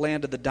going to the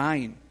land of the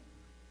dying.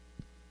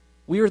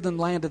 We are in the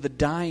land of the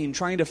dying,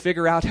 trying to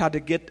figure out how to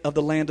get of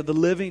the land of the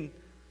living."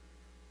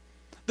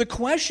 The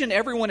question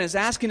everyone is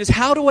asking is,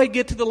 how do I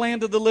get to the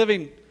land of the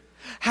living?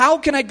 How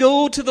can I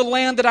go to the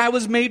land that I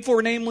was made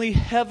for, namely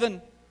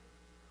heaven?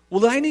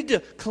 Well, do I need to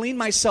clean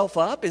myself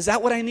up? Is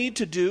that what I need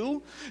to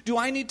do? Do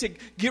I need to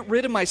get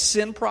rid of my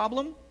sin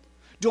problem?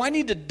 Do I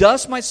need to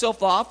dust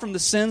myself off from the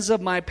sins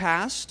of my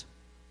past?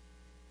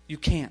 You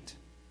can't.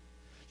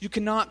 You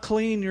cannot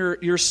clean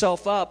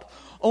yourself up.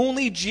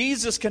 Only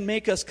Jesus can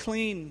make us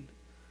clean.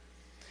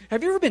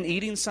 Have you ever been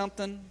eating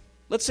something?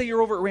 Let's say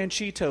you're over at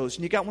Ranchitos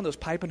and you got one of those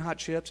piping hot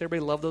chips.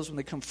 Everybody loves those when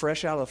they come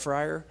fresh out of the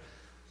fryer.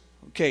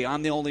 Okay,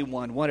 I'm the only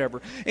one,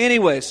 whatever.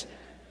 Anyways,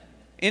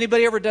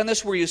 anybody ever done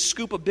this where you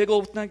scoop a big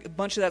old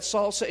bunch of that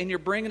salsa and you're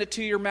bringing it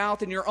to your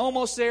mouth and you're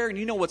almost there and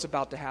you know what's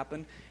about to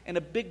happen and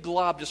a big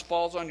glob just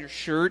falls on your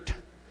shirt?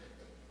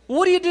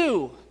 What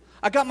do?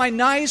 I got my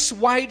nice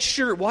white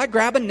shirt. Well, I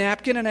grab a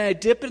napkin and I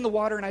dip it in the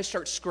water and I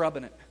start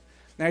scrubbing it.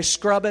 And I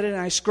scrub it and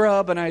I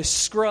scrub and I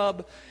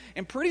scrub.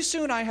 And pretty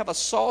soon I have a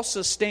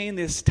salsa stain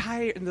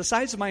the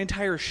size of my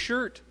entire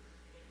shirt.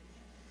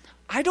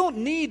 I don't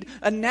need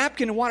a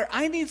napkin and water.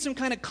 I need some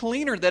kind of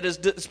cleaner that is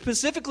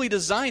specifically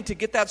designed to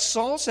get that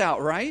salsa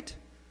out, right?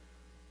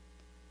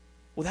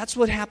 Well, that's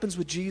what happens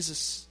with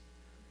Jesus.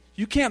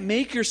 You can't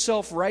make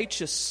yourself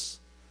righteous.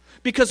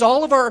 Because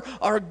all of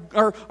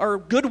our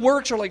good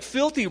works are like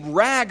filthy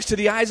rags to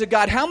the eyes of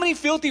God. How many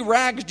filthy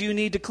rags do you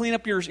need to clean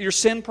up your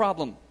sin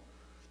problem?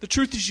 The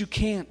truth is you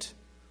can't.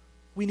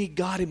 We need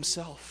God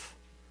Himself.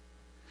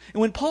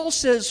 And when Paul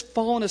says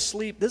fallen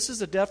asleep, this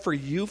is a death for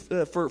youth,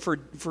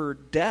 for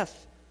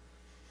death.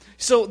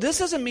 So this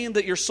doesn't mean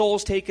that your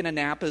soul's taking a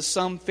nap, as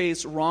some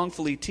faiths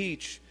wrongfully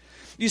teach.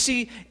 You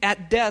see,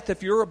 at death,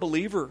 if you're a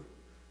believer,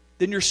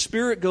 then your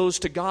spirit goes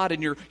to God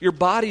and your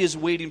body is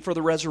waiting for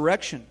the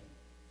resurrection.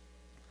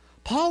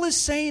 Paul is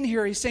saying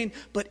here, he's saying,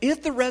 but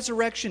if the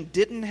resurrection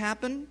didn't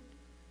happen,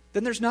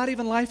 then there's not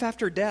even life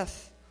after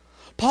death.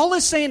 Paul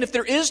is saying if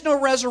there is no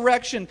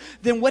resurrection,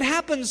 then what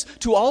happens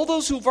to all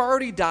those who've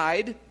already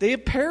died? They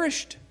have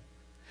perished.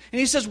 And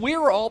he says, we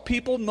are all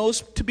people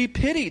most to be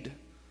pitied.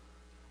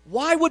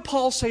 Why would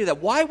Paul say that?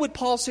 Why would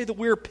Paul say that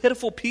we're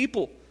pitiful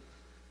people?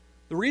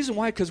 The reason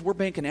why, because we're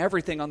banking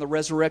everything on the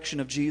resurrection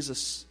of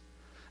Jesus.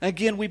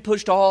 Again, we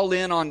pushed all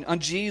in on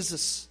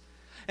Jesus.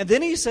 And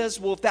then he says,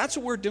 well, if that's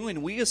what we're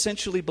doing, we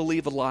essentially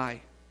believe a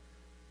lie.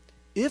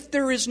 If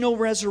there is no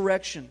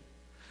resurrection,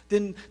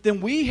 then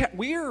we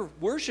are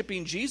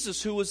worshiping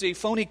Jesus, who was a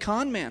phony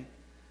con man.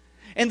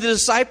 And the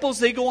disciples,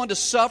 they go on to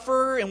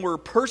suffer and were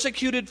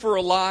persecuted for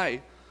a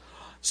lie.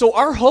 So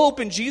our hope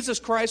in Jesus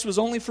Christ was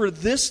only for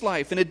this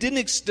life, and it didn't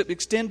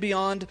extend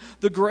beyond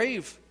the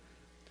grave.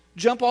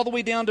 Jump all the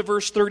way down to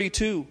verse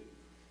 32.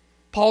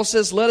 Paul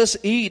says, let us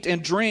eat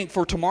and drink,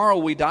 for tomorrow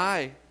we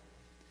die.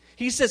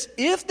 He says,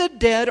 if the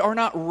dead are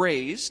not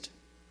raised,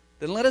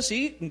 then let us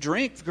eat and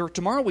drink, for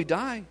tomorrow we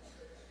die.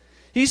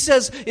 He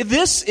says,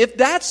 if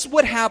that's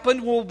what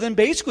happened, well, then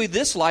basically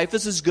this life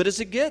is as good as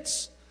it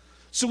gets.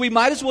 So we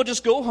might as well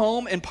just go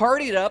home and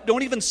party it up.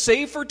 Don't even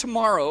save for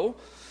tomorrow,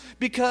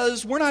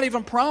 because we're not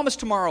even promised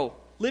tomorrow.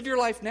 Live your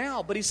life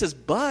now. But he says,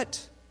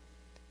 but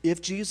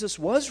if Jesus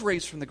was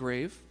raised from the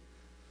grave,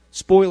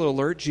 spoiler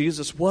alert,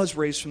 Jesus was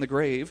raised from the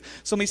grave.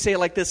 So let me say it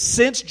like this.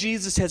 Since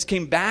Jesus has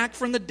came back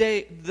from the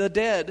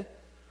dead,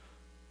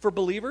 for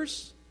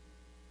believers,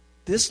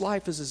 this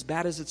life is as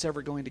bad as it's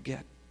ever going to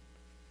get.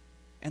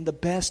 And the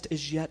best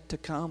is yet to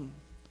come.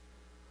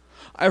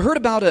 I heard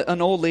about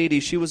an old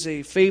lady. She was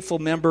a faithful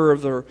member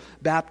of the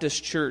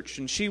Baptist church,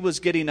 and she was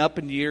getting up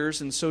in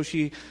years, and so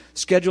she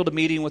scheduled a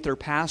meeting with her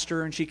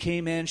pastor, and she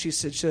came in. She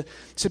said,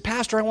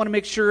 Pastor, I want to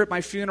make sure at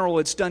my funeral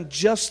it's done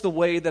just the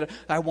way that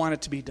I want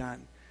it to be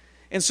done.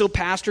 And so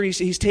pastor,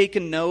 he's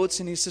taking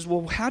notes, and he says,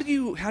 well, how do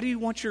you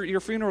want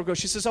your funeral to go?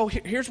 She says, oh,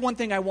 here's one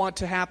thing I want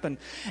to happen.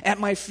 At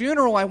my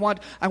funeral, I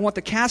want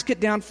the casket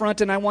down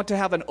front, and I want to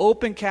have an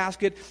open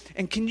casket.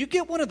 And can you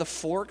get one of the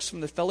forks from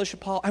the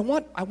fellowship hall? I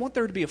want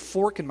there to be a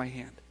fork in my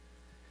hand.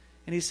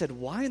 And he said,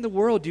 why in the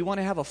world do you want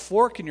to have a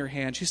fork in your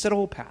hand? She said,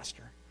 oh,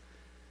 Pastor.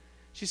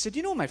 She said,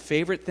 you know what my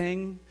favorite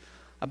thing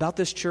about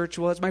this church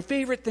was? My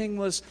favorite thing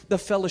was the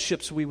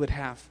fellowships we would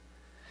have.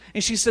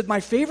 And she said, my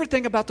favorite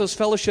thing about those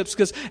fellowships,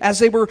 because as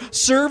they were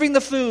serving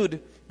the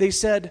food, they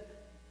said,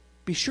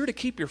 be sure to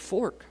keep your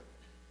fork.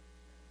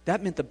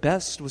 That meant the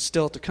best was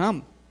still to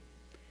come.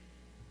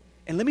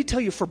 And let me tell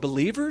you, for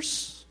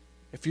believers,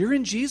 if you're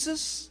in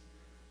Jesus,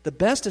 the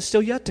best is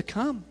still yet to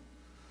come.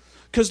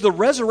 Because the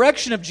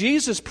resurrection of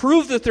Jesus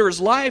proved that there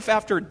is life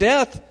after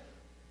death,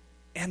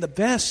 and the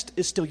best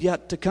is still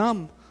yet to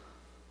come.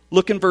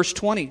 Look in verse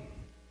 20.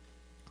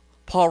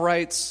 Paul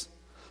writes,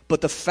 but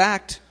the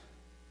fact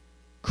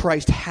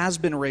Christ has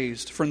been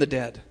raised from the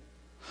dead,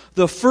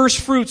 the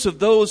first fruits of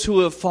those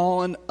who have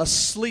fallen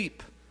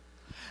asleep.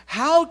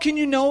 How can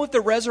you know if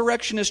the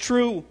resurrection is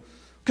true?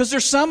 Because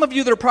there's some of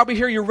you that are probably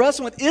here, you're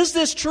wrestling with, is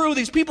this true?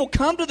 These people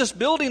come to this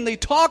building, they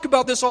talk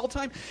about this all the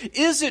time.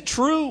 Is it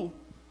true?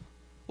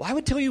 Well, I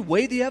would tell you,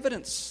 weigh the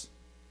evidence.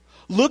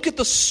 Look at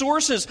the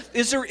sources.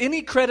 Is there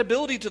any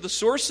credibility to the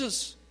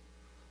sources?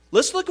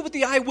 Let's look at what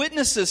the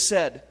eyewitnesses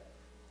said.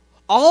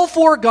 All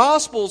four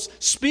Gospels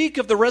speak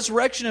of the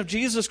resurrection of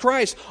Jesus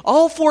Christ.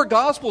 All four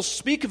Gospels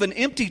speak of an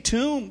empty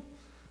tomb.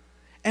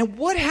 And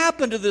what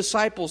happened to the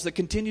disciples that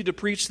continued to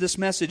preach this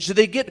message? Did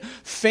they get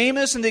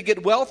famous and they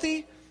get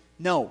wealthy?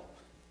 No.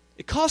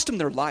 It cost them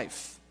their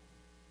life.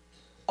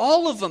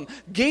 All of them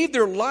gave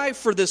their life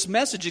for this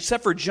message,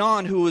 except for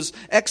John, who was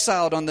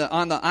exiled on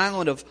the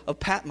island of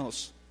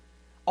Patmos.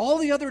 All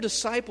the other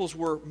disciples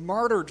were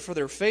martyred for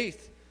their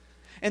faith.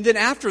 And then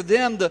after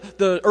them,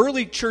 the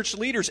early church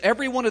leaders,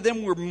 every one of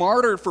them were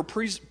martyred for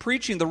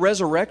preaching the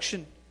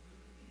resurrection.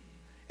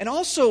 And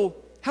also,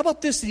 how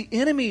about this? The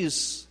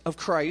enemies of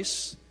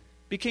Christ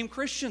became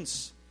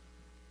Christians.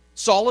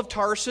 Saul of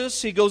Tarsus,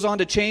 he goes on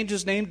to change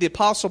his name to the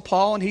Apostle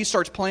Paul, and he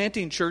starts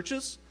planting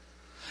churches.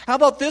 How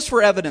about this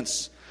for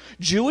evidence?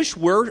 Jewish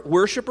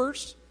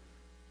worshipers,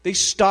 they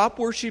stop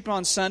worshiping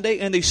on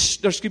Sunday,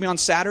 on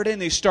Saturday,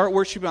 and they start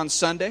worshiping on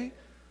Sunday.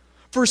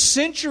 For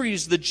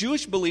centuries, the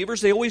Jewish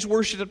believers, they always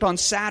worshiped on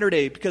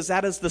Saturday because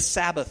that is the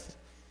Sabbath.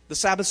 The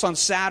Sabbath's on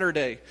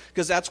Saturday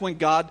because that's when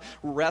God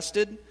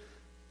rested.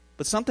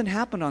 But something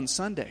happened on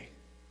Sunday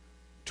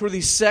to where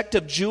these sect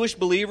of Jewish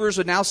believers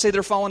would now say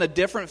they're following a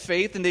different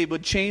faith and they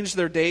would change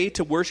their day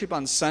to worship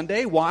on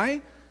Sunday.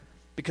 Why?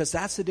 Because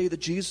that's the day that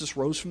Jesus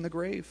rose from the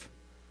grave.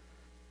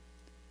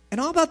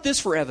 And how about this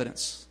for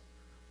evidence?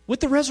 With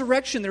the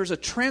resurrection, there's a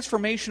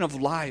transformation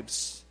of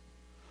lives.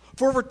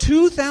 For over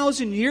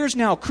 2,000 years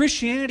now,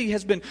 Christianity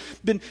has been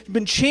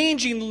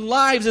changing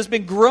lives, it's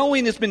been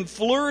growing, it's been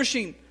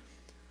flourishing.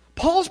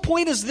 Paul's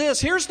point is this.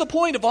 Here's the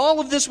point of all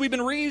of this we've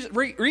been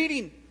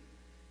reading.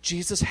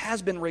 Jesus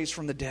has been raised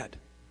from the dead.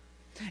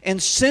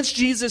 And since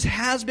Jesus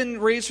has been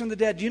raised from the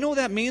dead, do you know what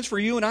that means for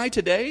you and I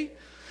today?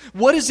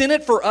 What is in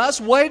it for us?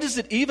 Why does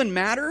it even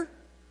matter?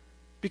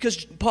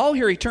 Because Paul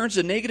here, he turns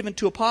the negative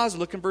into a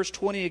positive. Look in verse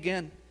 20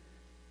 again.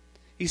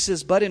 He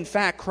says, but in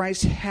fact,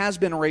 Christ has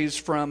been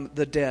raised from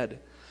the dead,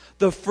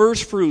 the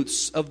first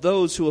fruits of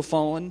those who have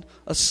fallen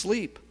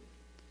asleep.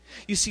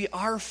 You see,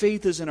 our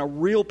faith is in a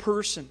real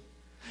person.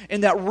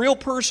 And that real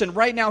person,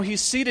 right now,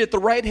 he's seated at the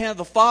right hand of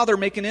the Father,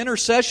 making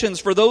intercessions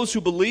for those who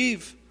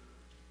believe.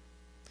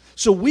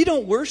 So we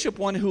don't worship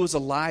one who is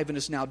alive and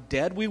is now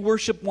dead. We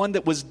worship one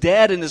that was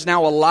dead and is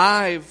now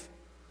alive.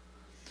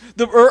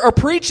 Our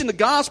preaching the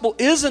gospel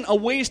isn't a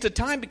waste of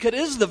time because it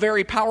is the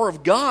very power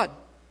of God.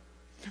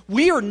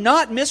 We are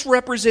not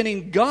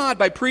misrepresenting God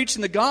by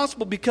preaching the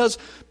gospel because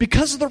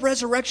of the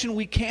resurrection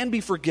we can be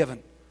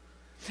forgiven.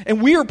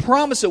 And we are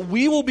promised that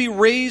we will be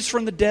raised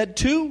from the dead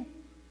too.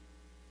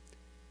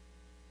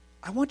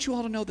 I want you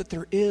all to know that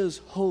there is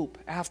hope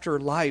after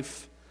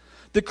life.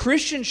 The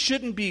Christians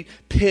shouldn't be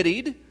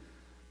pitied,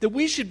 that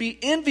we should be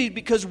envied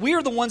because we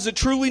are the ones that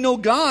truly know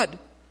God.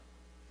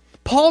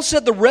 Paul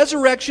said the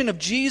resurrection of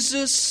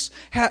Jesus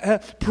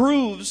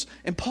proves,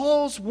 in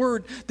Paul's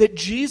word, that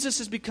Jesus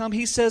has become,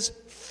 he says,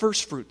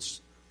 first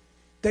fruits.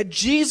 That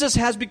Jesus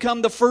has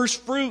become the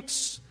first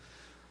fruits.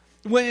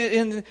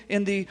 When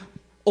in the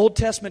Old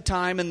Testament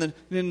time and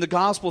in the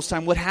Gospels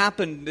time, what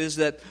happened is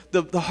that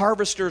the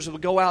harvesters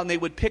would go out and they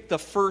would pick the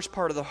first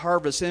part of the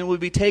harvest, and it would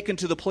be taken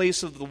to the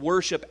place of the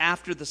worship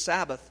after the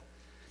Sabbath.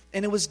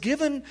 And it was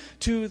given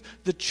to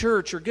the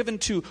church or given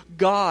to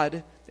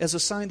God as a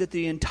sign that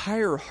the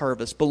entire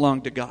harvest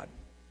belonged to God.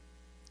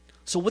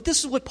 So this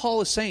is what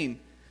Paul is saying.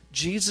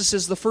 Jesus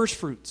is the first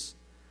fruits,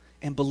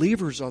 and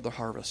believers are the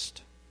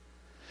harvest.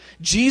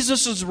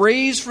 Jesus was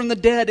raised from the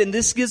dead, and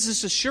this gives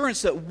us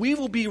assurance that we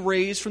will be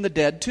raised from the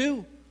dead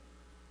too.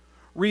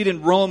 Read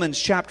in Romans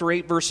chapter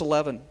 8, verse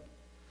 11.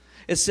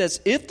 It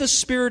says, if the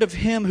spirit of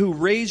him who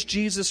raised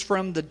Jesus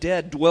from the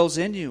dead dwells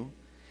in you,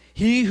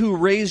 he who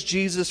raised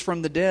Jesus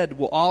from the dead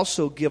will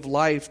also give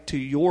life to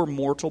your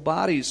mortal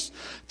bodies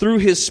through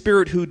his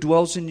Spirit who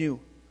dwells in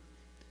you.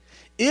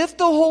 If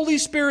the Holy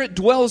Spirit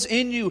dwells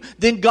in you,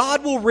 then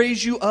God will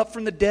raise you up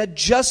from the dead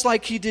just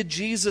like he did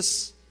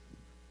Jesus.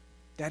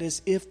 That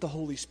is, if the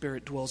Holy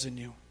Spirit dwells in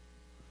you.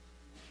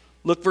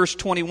 Look verse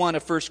 21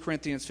 of 1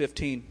 Corinthians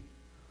 15.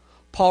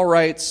 Paul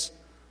writes,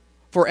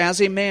 for as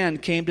by a man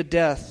came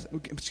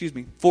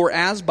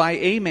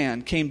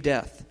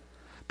death,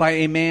 by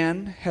a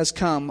man has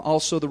come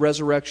also the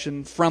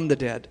resurrection from the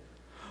dead.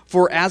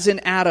 For as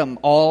in Adam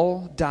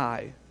all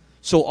die,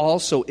 so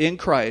also in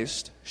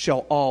Christ shall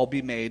all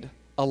be made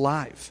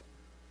alive.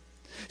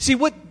 See,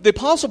 what the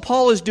Apostle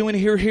Paul is doing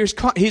here,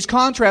 he's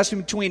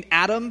contrasting between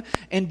Adam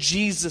and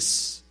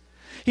Jesus.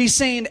 He's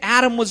saying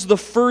Adam was the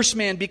first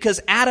man because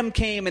Adam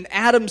came and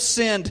Adam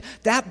sinned.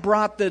 That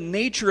brought the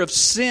nature of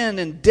sin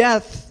and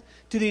death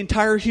to the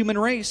entire human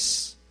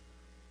race.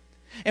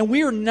 And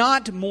we are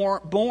not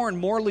born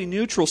morally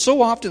neutral.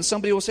 So often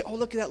somebody will say, oh,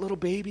 look at that little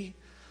baby.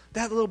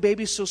 That little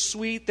baby's so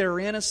sweet, they're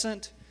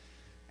innocent.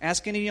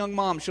 Ask any young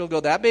mom, she'll go,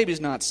 that baby's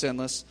not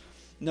sinless.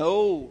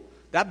 No,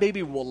 that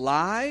baby will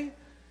lie.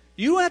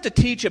 You don't have to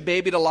teach a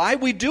baby to lie.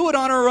 We do it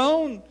on our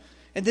own.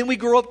 And then we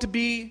grow up to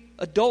be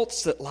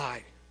adults that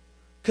lie.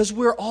 Because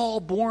we're all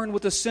born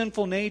with a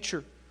sinful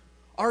nature.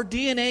 Our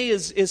DNA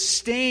is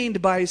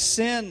stained by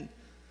sin.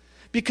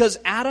 Because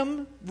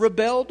Adam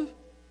rebelled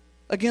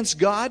against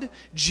God,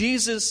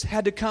 Jesus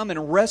had to come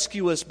and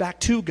rescue us back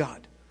to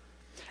God.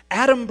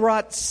 Adam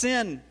brought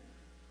sin,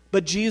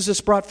 but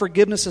Jesus brought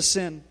forgiveness of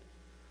sin.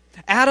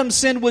 Adam's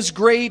sin was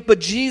great, but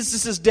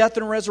Jesus' death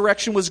and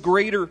resurrection was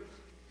greater.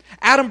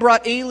 Adam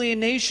brought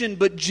alienation,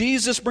 but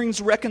Jesus brings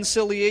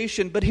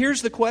reconciliation. But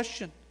here's the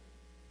question.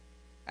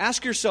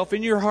 Ask yourself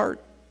in your heart,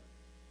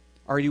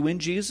 are you in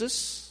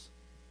Jesus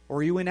or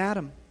are you in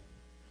Adam?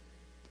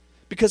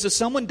 Because if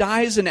someone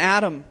dies in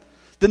Adam,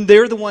 then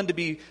they're the one to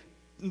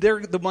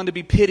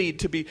be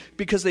pitied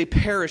because they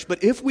perish.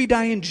 But if we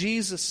die in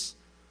Jesus,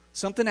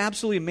 something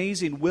absolutely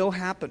amazing will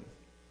happen.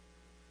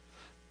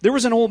 There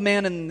was an old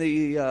man in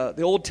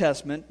the Old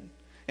Testament,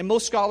 and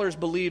most scholars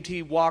believed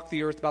he walked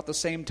the earth about the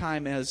same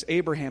time as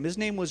Abraham. His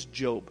name was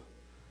Job.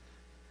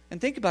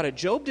 And think about it,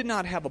 Job did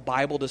not have a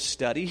Bible to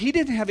study. He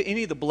didn't have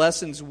any of the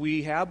blessings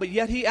we have, but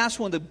yet he asked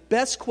one of the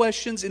best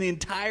questions in the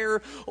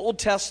entire Old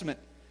Testament.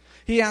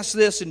 He asked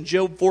this in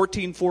Job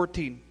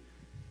 14:14.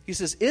 He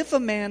says, if a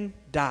man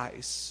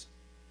dies,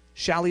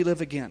 shall he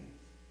live again?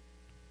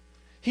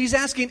 He's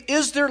asking,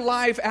 is there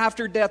life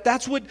after death?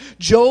 That's what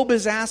Job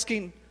is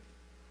asking.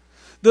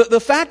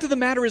 The fact of the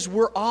matter is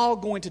we're all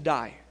going to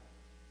die.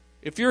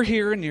 If you're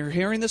here and you're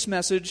hearing this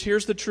message,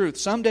 here's the truth.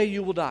 Someday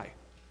you will die.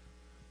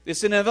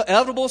 It's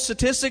inevitable.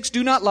 Statistics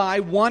do not lie.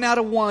 1 out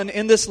of 1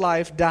 in this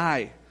life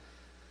die.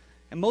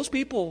 And most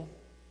people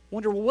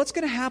wonder, well, what's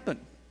going to happen?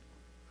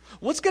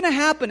 What's going to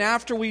happen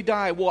after we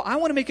die? Well, I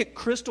want to make it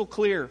crystal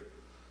clear.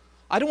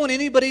 I don't want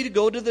anybody to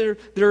go to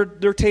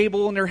their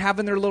table and they're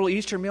having their little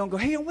Easter meal and go,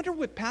 hey, I wonder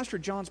what Pastor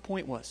John's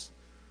point was.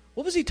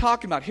 What was he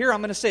talking about? Here,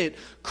 I'm going to say it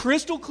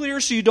crystal clear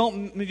so you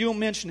don't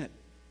mention it.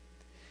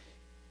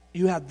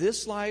 You have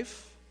this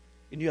life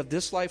and you have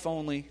this life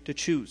only to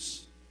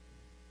choose.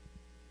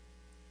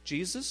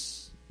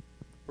 Jesus,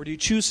 or do you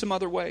choose some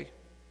other way?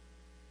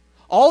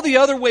 All the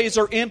other ways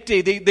are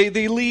empty.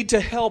 They lead to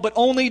hell, but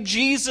only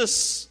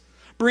Jesus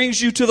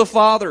brings you to the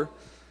Father.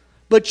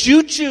 But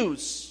you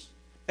choose,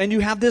 and you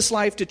have this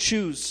life to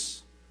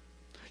choose.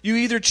 You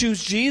either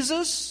choose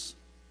Jesus,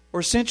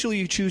 or essentially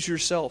you choose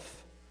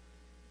yourself.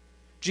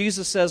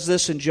 Jesus says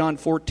this in John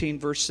 14,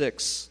 verse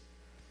 6.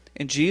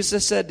 And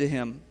Jesus said to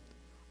him,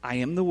 I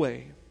am the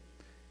way,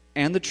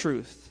 and the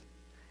truth,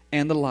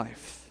 and the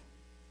life.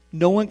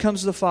 No one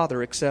comes to the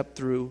Father except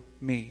through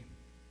me.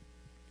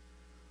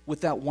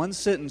 With that one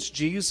sentence,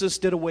 Jesus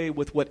did away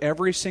with what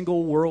every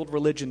single world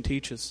religion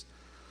teaches.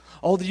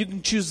 Oh, you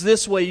can choose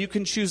this way, you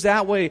can choose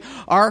that way.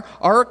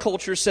 Our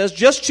culture says,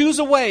 just choose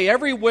a way.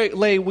 Every way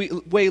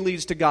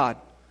leads to God.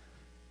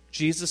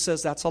 Jesus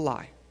says that's a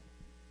lie.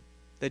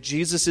 That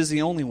Jesus is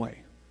the only way.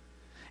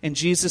 And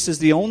Jesus is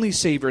the only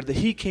Savior, that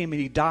He came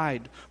and He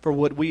died for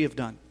what we have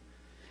done.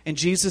 And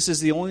Jesus is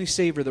the only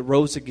Savior that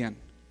rose again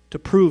to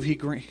prove He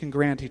can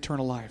grant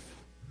eternal life.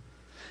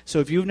 So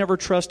if you've never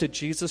trusted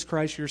Jesus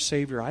Christ, your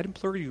Savior, I'd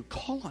implore you,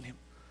 call on Him.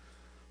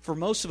 For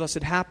most of us,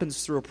 it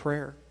happens through a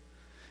prayer.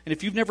 And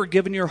if you've never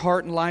given your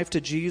heart and life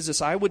to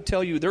Jesus, I would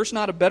tell you there's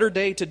not a better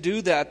day to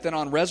do that than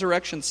on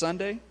Resurrection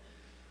Sunday.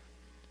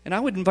 And I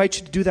would invite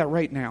you to do that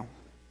right now.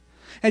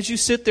 As you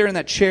sit there in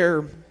that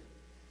chair,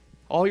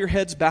 all your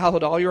heads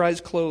bowed, all your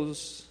eyes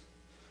closed,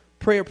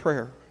 pray a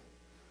prayer.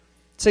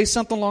 Say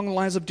something along the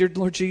lines of, Dear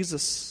Lord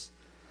Jesus,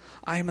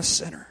 I am a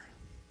sinner.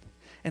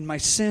 And my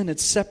sin, it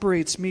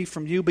separates me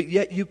from you. But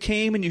yet you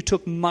came and you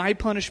took my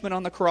punishment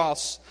on the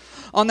cross.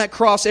 On that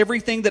cross,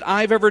 everything that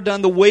I've ever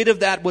done, the weight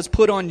of that was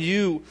put on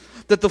you.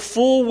 That the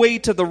full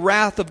weight of the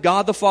wrath of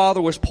God the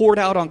Father was poured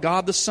out on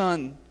God the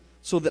Son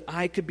so that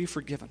I could be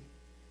forgiven.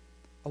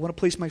 I want to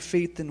place my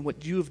faith in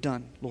what you have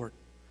done, Lord.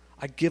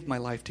 I give my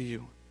life to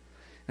you.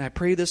 And I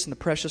pray this in the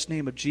precious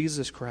name of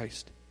Jesus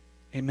Christ.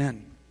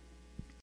 Amen.